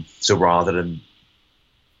form. So rather than,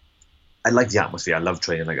 I like the atmosphere. I love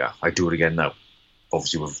training like that. I do it again now.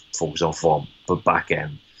 Obviously, we're focused on form, but back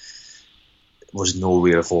then, was no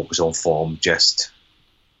real focus on form. Just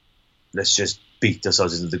let's just beat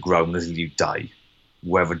ourselves into the ground until you die.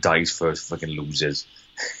 Whoever dies first fucking loses.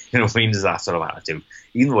 You know what I mean? There's that sort of attitude.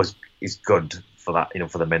 Even though it's good for that,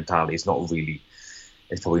 for the mentality, it's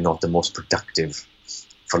probably not the most productive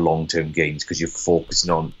for long-term gains, because you're focusing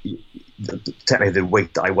on, technically the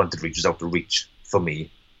weight that I wanted to reach was out of reach for me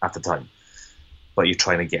at the time. But you're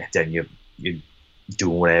trying to get there, and you're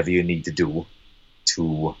doing whatever you need to do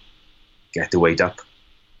to get the weight up.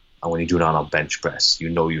 And when you're doing that on a bench press,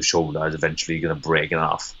 your shoulder is eventually going to break in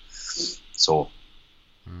half. So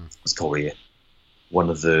it's probably one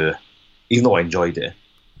of the, even though I enjoyed it,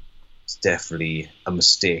 it's definitely a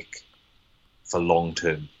mistake for long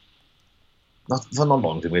term. Not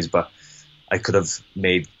long term ways, but I could have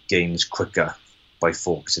made gains quicker by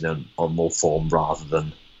focusing on more form rather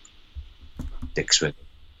than dick swing,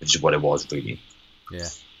 which is what it was really. Yeah.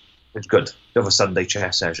 It's good. We have a Sunday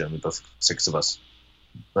chess session with both 6 of us.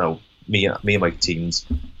 Well, me and my teens,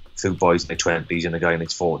 2 boys in their 20s and a guy in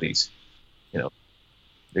his 40s.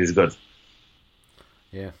 It was good.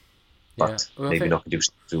 Yeah. But maybe not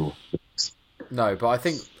conducive to. No, but I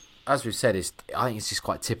think, as we've said, I think it's just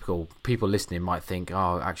quite typical. People listening might think,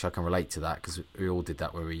 oh, actually I can relate to that, because we all did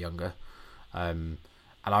that when we were younger. And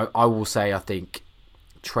I will say, I think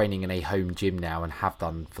training in a home gym now, and have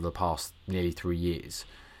done for the past nearly 3 years,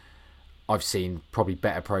 I've seen probably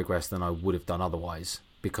better progress than I would have done otherwise,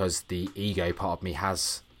 because the ego part of me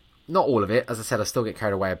has, not all of it, as I said, I still get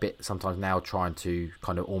carried away a bit sometimes now, trying to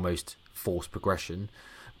kind of almost force progression,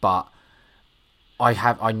 but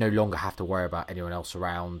I no longer have to worry about anyone else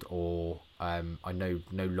around, or I no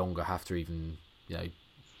longer have to even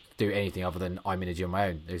do anything other than I'm in a gym on my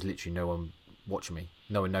own. There's literally no one watching me.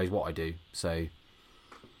 No one knows what I do. So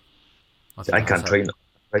I can't train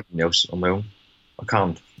else on my own. I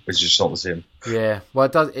can't. It's just not the same. Yeah, well,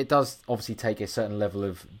 it does obviously take a certain level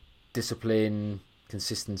of discipline,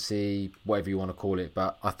 consistency, whatever you want to call it.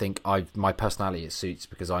 But I think my personality, it suits,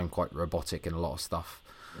 because I'm quite robotic in a lot of stuff.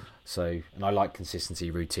 So, and I like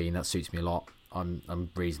consistency, routine. That suits me a lot. I'm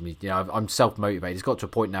reasonably, I'm self-motivated. It's got to a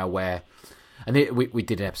point now where, and we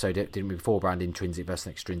did an episode, didn't we, before, around intrinsic versus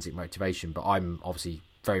extrinsic motivation. But I'm obviously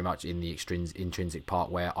very much in the intrinsic part,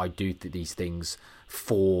 where I do these things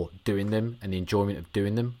for doing them and the enjoyment of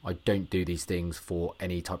doing them. I don't do these things for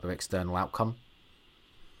any type of external outcome.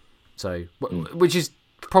 So, which is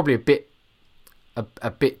probably a bit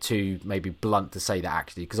too maybe blunt to say that,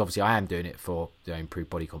 actually, because obviously I am doing it for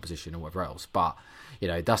improved body composition or whatever else. But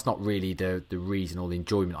that's not really the reason or the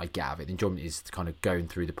enjoyment I get out of it. The enjoyment is kind of going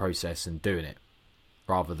through the process and doing it,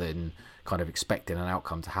 rather than kind of expecting an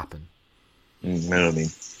outcome to happen. You know what I mean?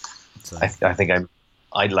 So. I think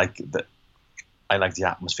I like the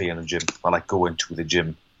atmosphere in the gym. I like going to the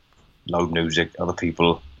gym, loud music, other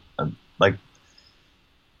people, and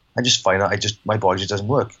I just find that my body just doesn't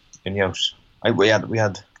work in the house. We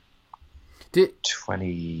had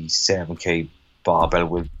 27k barbell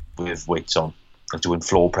with weights on, and doing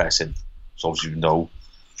floor pressing. So obviously because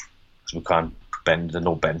we can't bend, there's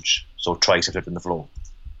no bench, so tricep lift in the floor.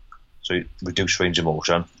 So you reduce range of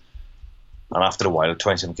motion. And after a while,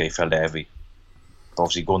 27k felt heavy. But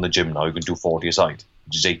obviously, go in the gym now, you can do 40 a side,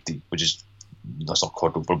 which is 80, that's not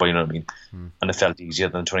quadruple, but you know what I mean. And it felt easier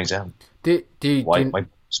than 27. Do you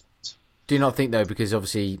not think, though, because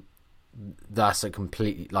obviously that's a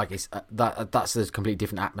completely that's a completely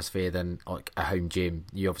different atmosphere than like a home gym.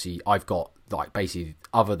 I've got basically,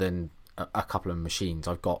 other than a couple of machines,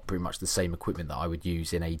 I've got pretty much the same equipment that I would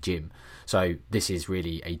use in a gym. So this is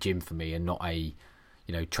really a gym for me, and not a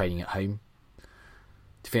training at home.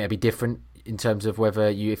 Do you think it'd be different in terms of whether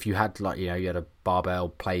if you had you had a barbell,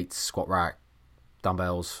 plates, squat rack,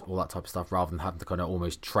 dumbbells, all that type of stuff, rather than having to kind of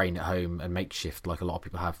almost train at home and makeshift like a lot of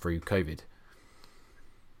people have through COVID?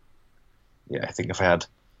 Yeah, I think if I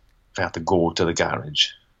had to go to the garage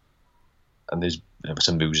and there's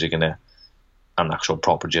some music in there and an actual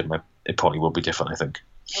proper gym, it probably will be different, I think.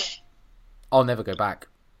 I'll never go back.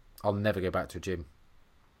 I'll never go back to a gym.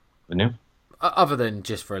 Wouldn't you? Other than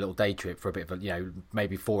just for a little day trip, for a bit of a,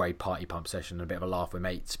 maybe for a party pump session and a bit of a laugh with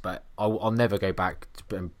mates. But I'll never go back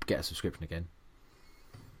and get a subscription again.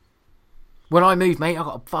 When I move, mate, I've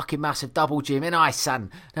got a fucking massive double gym, and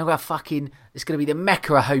son. Now I've got it's going to be the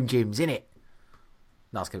mecca of home gyms, innit?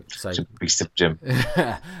 No, it's a big gym.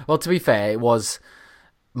 Well, to be fair, it was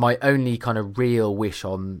my only kind of real wish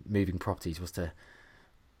on moving properties was to,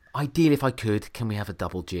 ideally, if I could, can we have a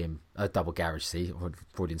double gym, a double garage? See,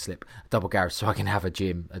 Freudian slip, a double garage, so I can have a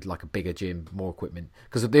gym, like a bigger gym, more equipment.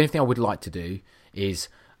 Because the only thing I would like to do is,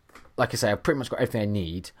 like I say, I've pretty much got everything I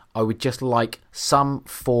need. I would just like some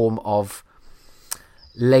form of,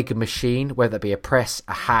 leg machine, whether it be a press,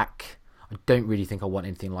 a hack. I don't really think I want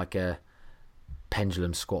anything like a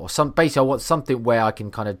pendulum squat or basically I want something where I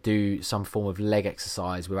can kind of do some form of leg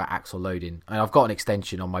exercise without axle loading. And I've got an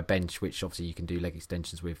extension on my bench, which obviously you can do leg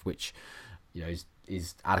extensions with, which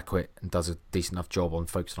is adequate and does a decent enough job on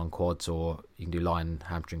focusing on quads, or you can do line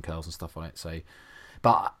hamstring curls and stuff on it. So,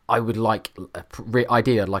 but I would like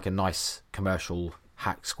ideally I'd like a nice commercial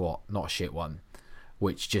hack squat, not a shit one,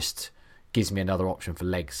 which just gives me another option for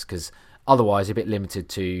legs, because otherwise a bit limited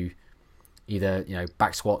to either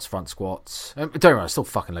back squats, front squats. Don't worry, still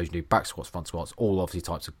fucking loads you do back squats, front squats, all obviously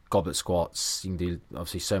types of goblet squats. You can do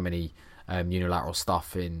obviously so many unilateral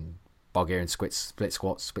stuff in Bulgarian split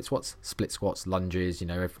squats, lunges.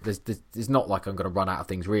 There's not like I'm going to run out of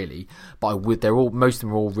things really, but most of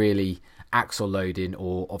them are all really axle loading,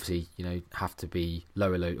 or obviously have to be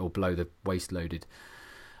lower load or below the waist loaded,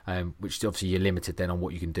 which obviously you're limited then on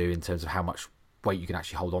what you can do in terms of how much weight you can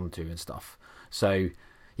actually hold on to and stuff. So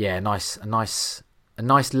yeah, a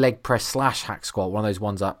nice leg press / hack squat, one of those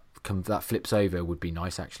ones that flips over would be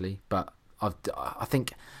nice actually. But I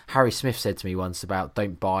think Harry Smith said to me once about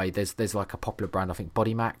don't buy. There's like a popular brand, I think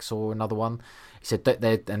Body Max or another one. He said that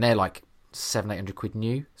they're like £700-800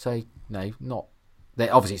 new. So no, not.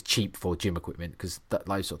 Obviously it's cheap for gym equipment, because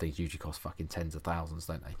those sort of things usually cost fucking tens of thousands,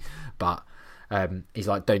 don't they? But he's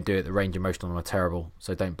like, don't do it. The range of motion on them are terrible,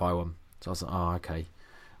 so don't buy one. So I was like, oh okay.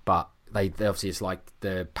 But they obviously, it's like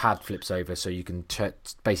the pad flips over, so you can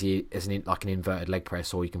basically it's like an inverted leg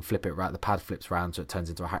press, or you can flip it around. The pad flips around, so it turns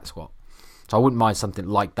into a hack squat. So I wouldn't mind something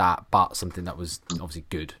like that, but something that was obviously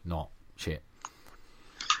good, not shit.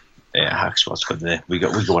 Yeah, hack squat's good. There, we go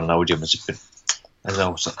on in our gym. It's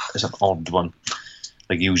an odd one.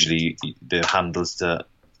 Like usually the handles to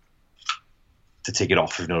take it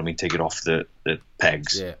off, if you know what I mean, take it off the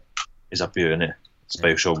pegs. Yeah. Is up here, isn't it? It's by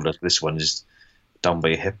your shoulders. This one is down by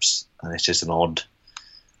your hips, and it's just an odd.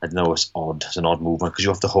 I don't know, it's odd. It's an odd movement because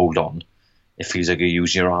you have to hold on. It feels like you're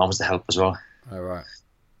using your arms to help as well. Oh right.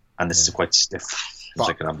 And this is quite stiff. It's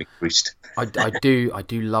like an big priest. I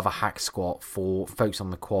do love a hack squat for focus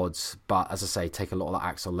on the quads, but as I say, take a lot of that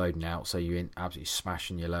axle loading out, so you're absolutely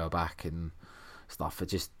smashing your lower back and stuff.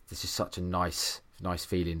 It's just such a nice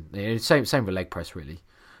feeling. Same with leg press really,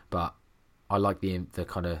 but I like the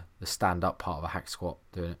kind of the stand up part of a hack squat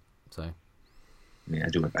doing it. So yeah, I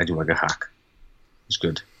do like a hack. It's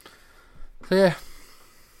good. So yeah.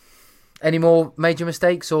 Any more major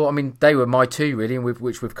mistakes? Or I mean, they were my two really, and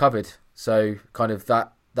which we've covered. So kind of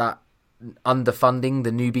that underfunding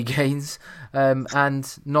the newbie gains, and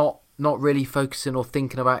not really focusing or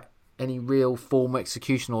thinking about any real form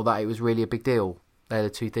execution, or that it was really a big deal. They're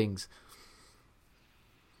the two things.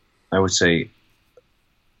 I would say,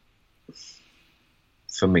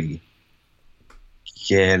 for me,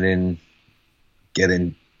 getting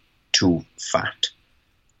too fat.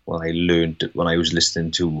 Well, I learned when I was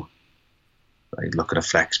listening to, I'd look at a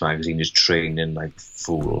Flex magazine, just training like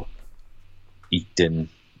fool, eating,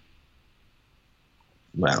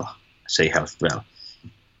 well, say health, well,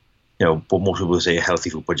 but most people say healthy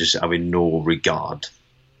food, but just having no regard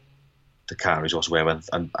to calories whatsoever,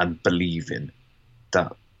 and believing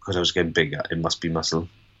that because I was getting bigger, it must be muscle.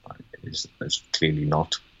 It's clearly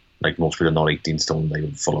not. Like most people are not 18 stone, they're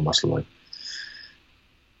full of muscle. Like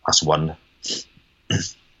that's one.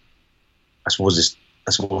 I suppose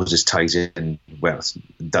this ties in. Well,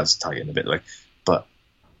 it does tie in a bit, like, but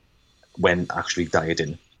when actually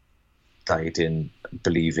dieting,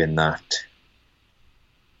 believing that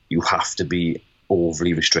you have to be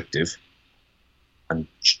overly restrictive and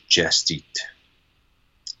just eat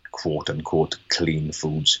quote unquote clean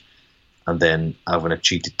foods, and then having a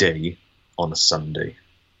cheat day on a Sunday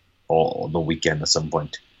or on the weekend at some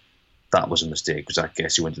point, that was a mistake, because I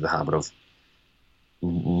guess you went into the habit of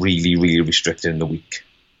really, really restricting in the week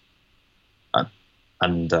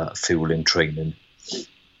and fueling training,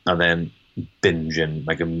 and then binging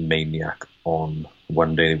like a maniac on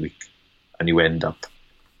one day a week, and you end up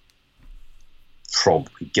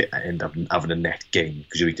having a net gain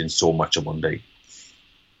because you're eating so much in one day.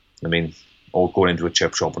 I mean, or going into a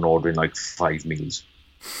chip shop and ordering like 5 meals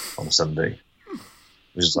on a Sunday,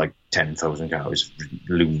 which is like 10,000 calories,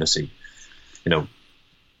 lunacy, and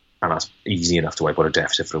that's easy enough to wipe out a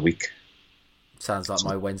deficit for a week. Sounds like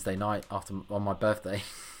my Wednesday night on my birthday.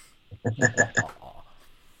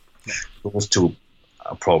 Those two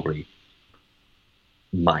are probably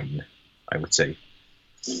mine, I would say.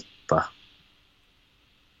 But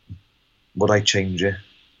would I change it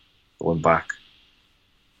going back?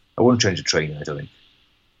 I wouldn't change the training, I don't think.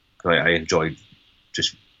 I enjoyed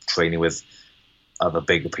just training with other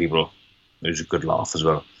bigger people. It was a good laugh as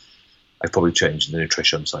well. I've probably changed the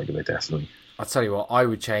nutrition side of it, definitely. I'll tell you what, I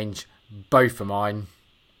would change both of mine.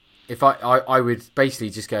 If I would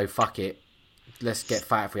basically just go, fuck it, let's get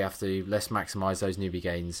fat if we have to, let's maximise those newbie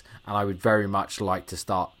gains. And I would very much like to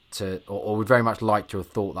start to, or would very much like to have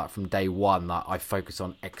thought that from day one that I focus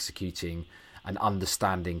on executing and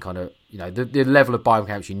understanding kind of, the level of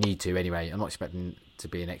biomechanics you need to anyway. I'm not expecting to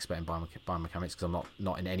be an expert in biomechanics because I'm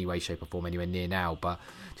not in any way, shape or form anywhere near now, but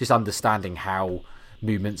just understanding how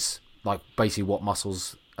movements, like basically what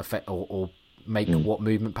muscles affect or make what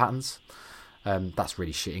movement patterns. That's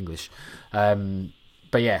really shit English.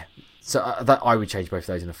 But yeah, so that I would change both of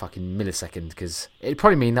those in a fucking millisecond because it'd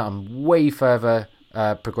probably mean that I'm way further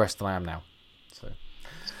progressed than I am now. So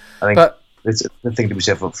I think it's the thing to be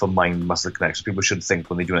said for mind muscle connection. People should think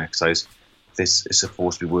when they do an exercise, this is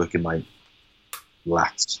supposed to be working my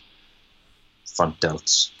lats, front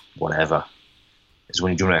delts, whatever. Is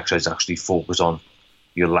when you do an exercise, actually focus on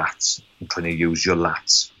your lats and trying to use your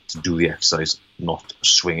lats to do the exercise, not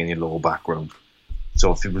swinging your lower back round.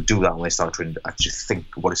 So if people do that when they start trying to actually think,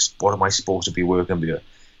 what am I supposed to be working here,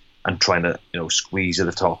 and trying to squeeze at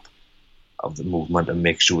the top of the movement and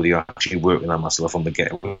make sure that you're actually working that muscle from the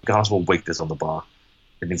get. Regardless of what weight is on the bar,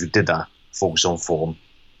 and if you did that, focus on form,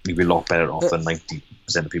 you'd be a lot better off than 90%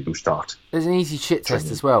 of people who start. There's an easy shit test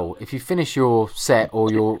as well. If you finish your set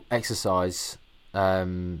or your exercise, or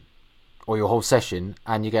your whole session,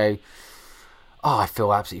 and you go, oh, I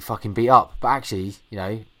feel absolutely fucking beat up, but actually,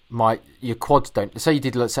 your quads don't. Say you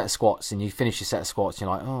did a set of squats and you finish your set of squats, and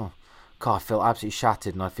you're like, oh God, I feel absolutely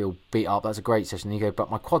shattered and I feel beat up. That's a great session. And you go,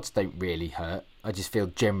 but my quads don't really hurt. I just feel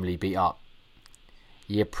generally beat up.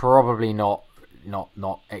 You're probably not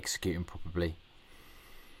executing properly.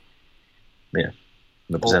 Yeah,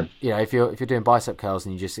 100%. Or, if you're doing bicep curls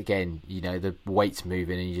and you just the weight's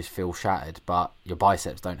moving and you just feel shattered, but your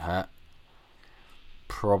biceps don't hurt,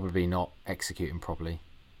 probably not executing properly.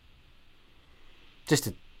 Just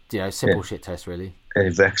a simple shit test, really.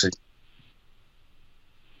 Exactly.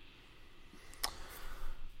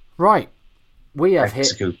 Right, we have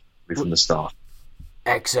execute from the start.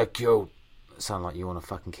 Execute. Sound like you want to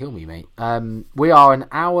fucking kill me, mate. We are an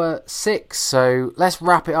hour 6, so let's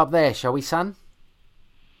wrap it up there, shall we, son?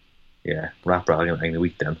 Yeah, wrap it up in the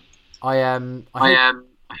week then.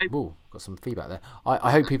 Ooh, got some feedback there.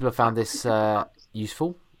 I hope people have found this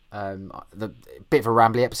useful. The bit of a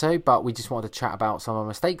rambly episode, but we just wanted to chat about some of our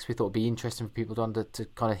mistakes. We thought it'd be interesting for people to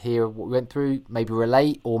kind of hear what we went through, maybe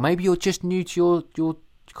relate, or maybe you're just new to your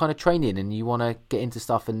kind of training and you want to get into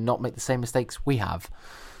stuff and not make the same mistakes we have.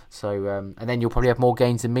 So and then you'll probably have more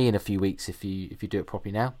gains than me in a few weeks if you do it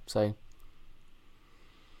properly now. So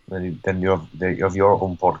then you have your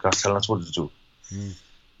own podcast telling us what to do.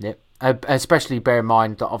 Yep. Especially bear in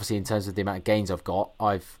mind that obviously in terms of the amount of gains I've got,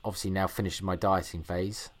 I've obviously now finished my dieting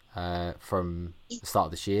phase from the start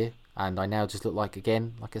of this year, and I now just look like a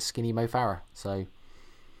skinny Mo Farah. So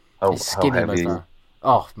skinny Mo Farah.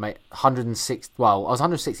 Oh mate, 106. Well, I was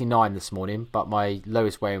 169 this morning, but my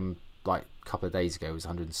lowest weight like a couple of days ago was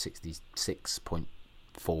 166.4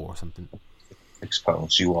 or something. 6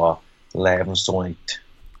 pounds. You are 11 stone 8,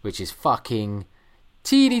 which is fucking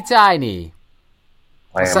teeny tiny.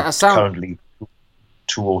 I am currently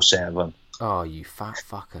 207. Oh, you fat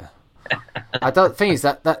fucker! I don't think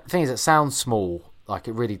it sounds small, like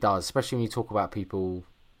it really does, especially when you talk about people,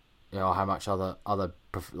 how much other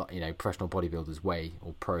professional bodybuilders weigh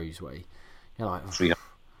or pros weigh. You're like,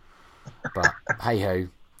 but hey ho,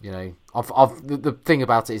 I've the thing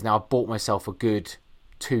about it is now I've bought myself a good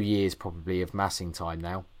 2 years probably of massing time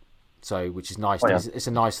now, so which is nice. It's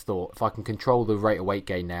a nice thought. If I can control the rate of weight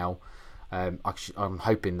gain now. I'm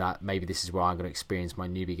hoping that maybe this is where I'm going to experience my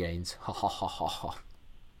newbie gains. That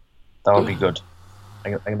would be good.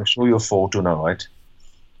 I'm going to show you a photo now, right?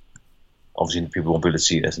 Obviously, people won't be able to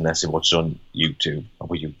see this unless they watch it on YouTube.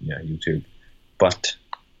 YouTube. But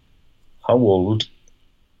how old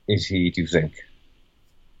is he, do you think?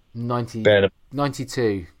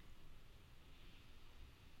 92.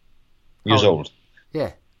 Years old?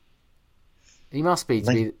 Yeah. He must be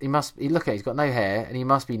look at it, he's got no hair and he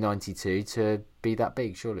must be 92 to be that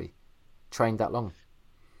big, surely. Trained that long.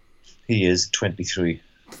 He is 23.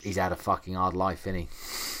 He's had a fucking hard life, isn't he?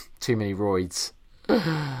 Too many roids. But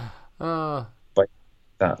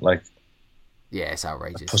that, yeah, it's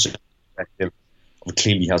outrageous.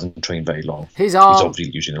 Clearly hasn't trained very long. His arm, he's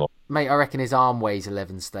obviously using a lot. Mate, I reckon his arm weighs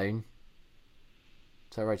 11 stone.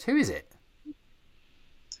 So right, who is it?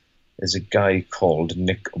 There's a guy called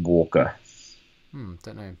Nick Walker.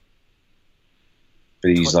 Don't know.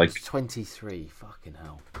 But he's 23. Fucking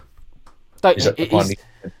hell. He's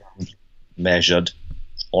measured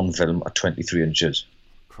on film at 23 inches.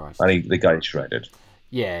 Christ. The guy's shredded.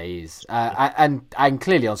 Yeah, he is, and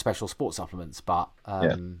clearly on special sports supplements, but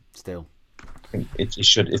still. I think it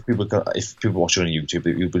should. If people watch it on YouTube,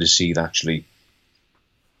 you'll be able to see that actually,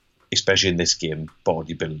 especially in this game,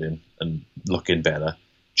 bodybuilding and looking better,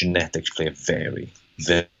 genetics play a very,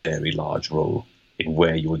 very, very large role in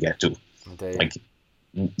where you will get to. Indeed. Like,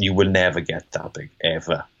 you will never get that big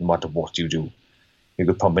ever, no matter what you do. You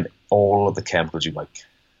could pump in all of the chemicals you like,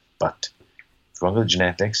 but if you want the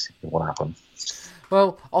genetics, it won't happen.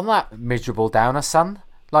 Well, on that miserable downer, son,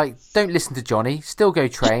 like, don't listen to Johnny. Still go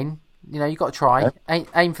train. You know, you got to try.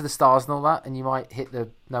 Aim for the stars and all that, and you might hit the...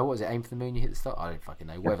 No, what is it? Aim for the moon, you hit the star? I don't fucking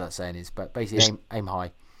know. Whatever that saying is. But basically, aim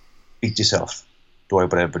high. Beat yourself. Don't worry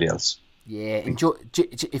about everybody else. Yeah,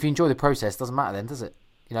 if you enjoy the process, doesn't matter then, does it?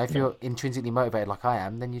 You know, if you're intrinsically motivated like I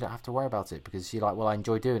am, then you don't have to worry about it because you're like, well, I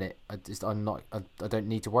enjoy doing it. I don't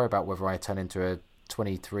need to worry about whether I turn into a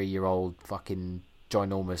 23-year-old fucking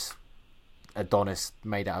ginormous Adonis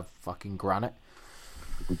made out of fucking granite.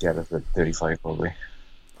 We get it at 35 probably.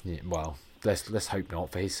 Yeah, well, let's hope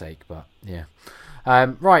not for his sake, but yeah.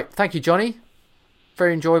 Right, thank you, Johnny.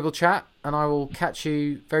 Very enjoyable chat, and I will catch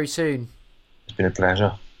you very soon. It's been a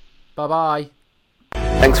pleasure. Bye-bye.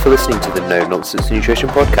 Thanks for listening to the No Nonsense Nutrition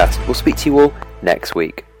Podcast. We'll speak to you all next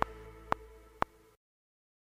week.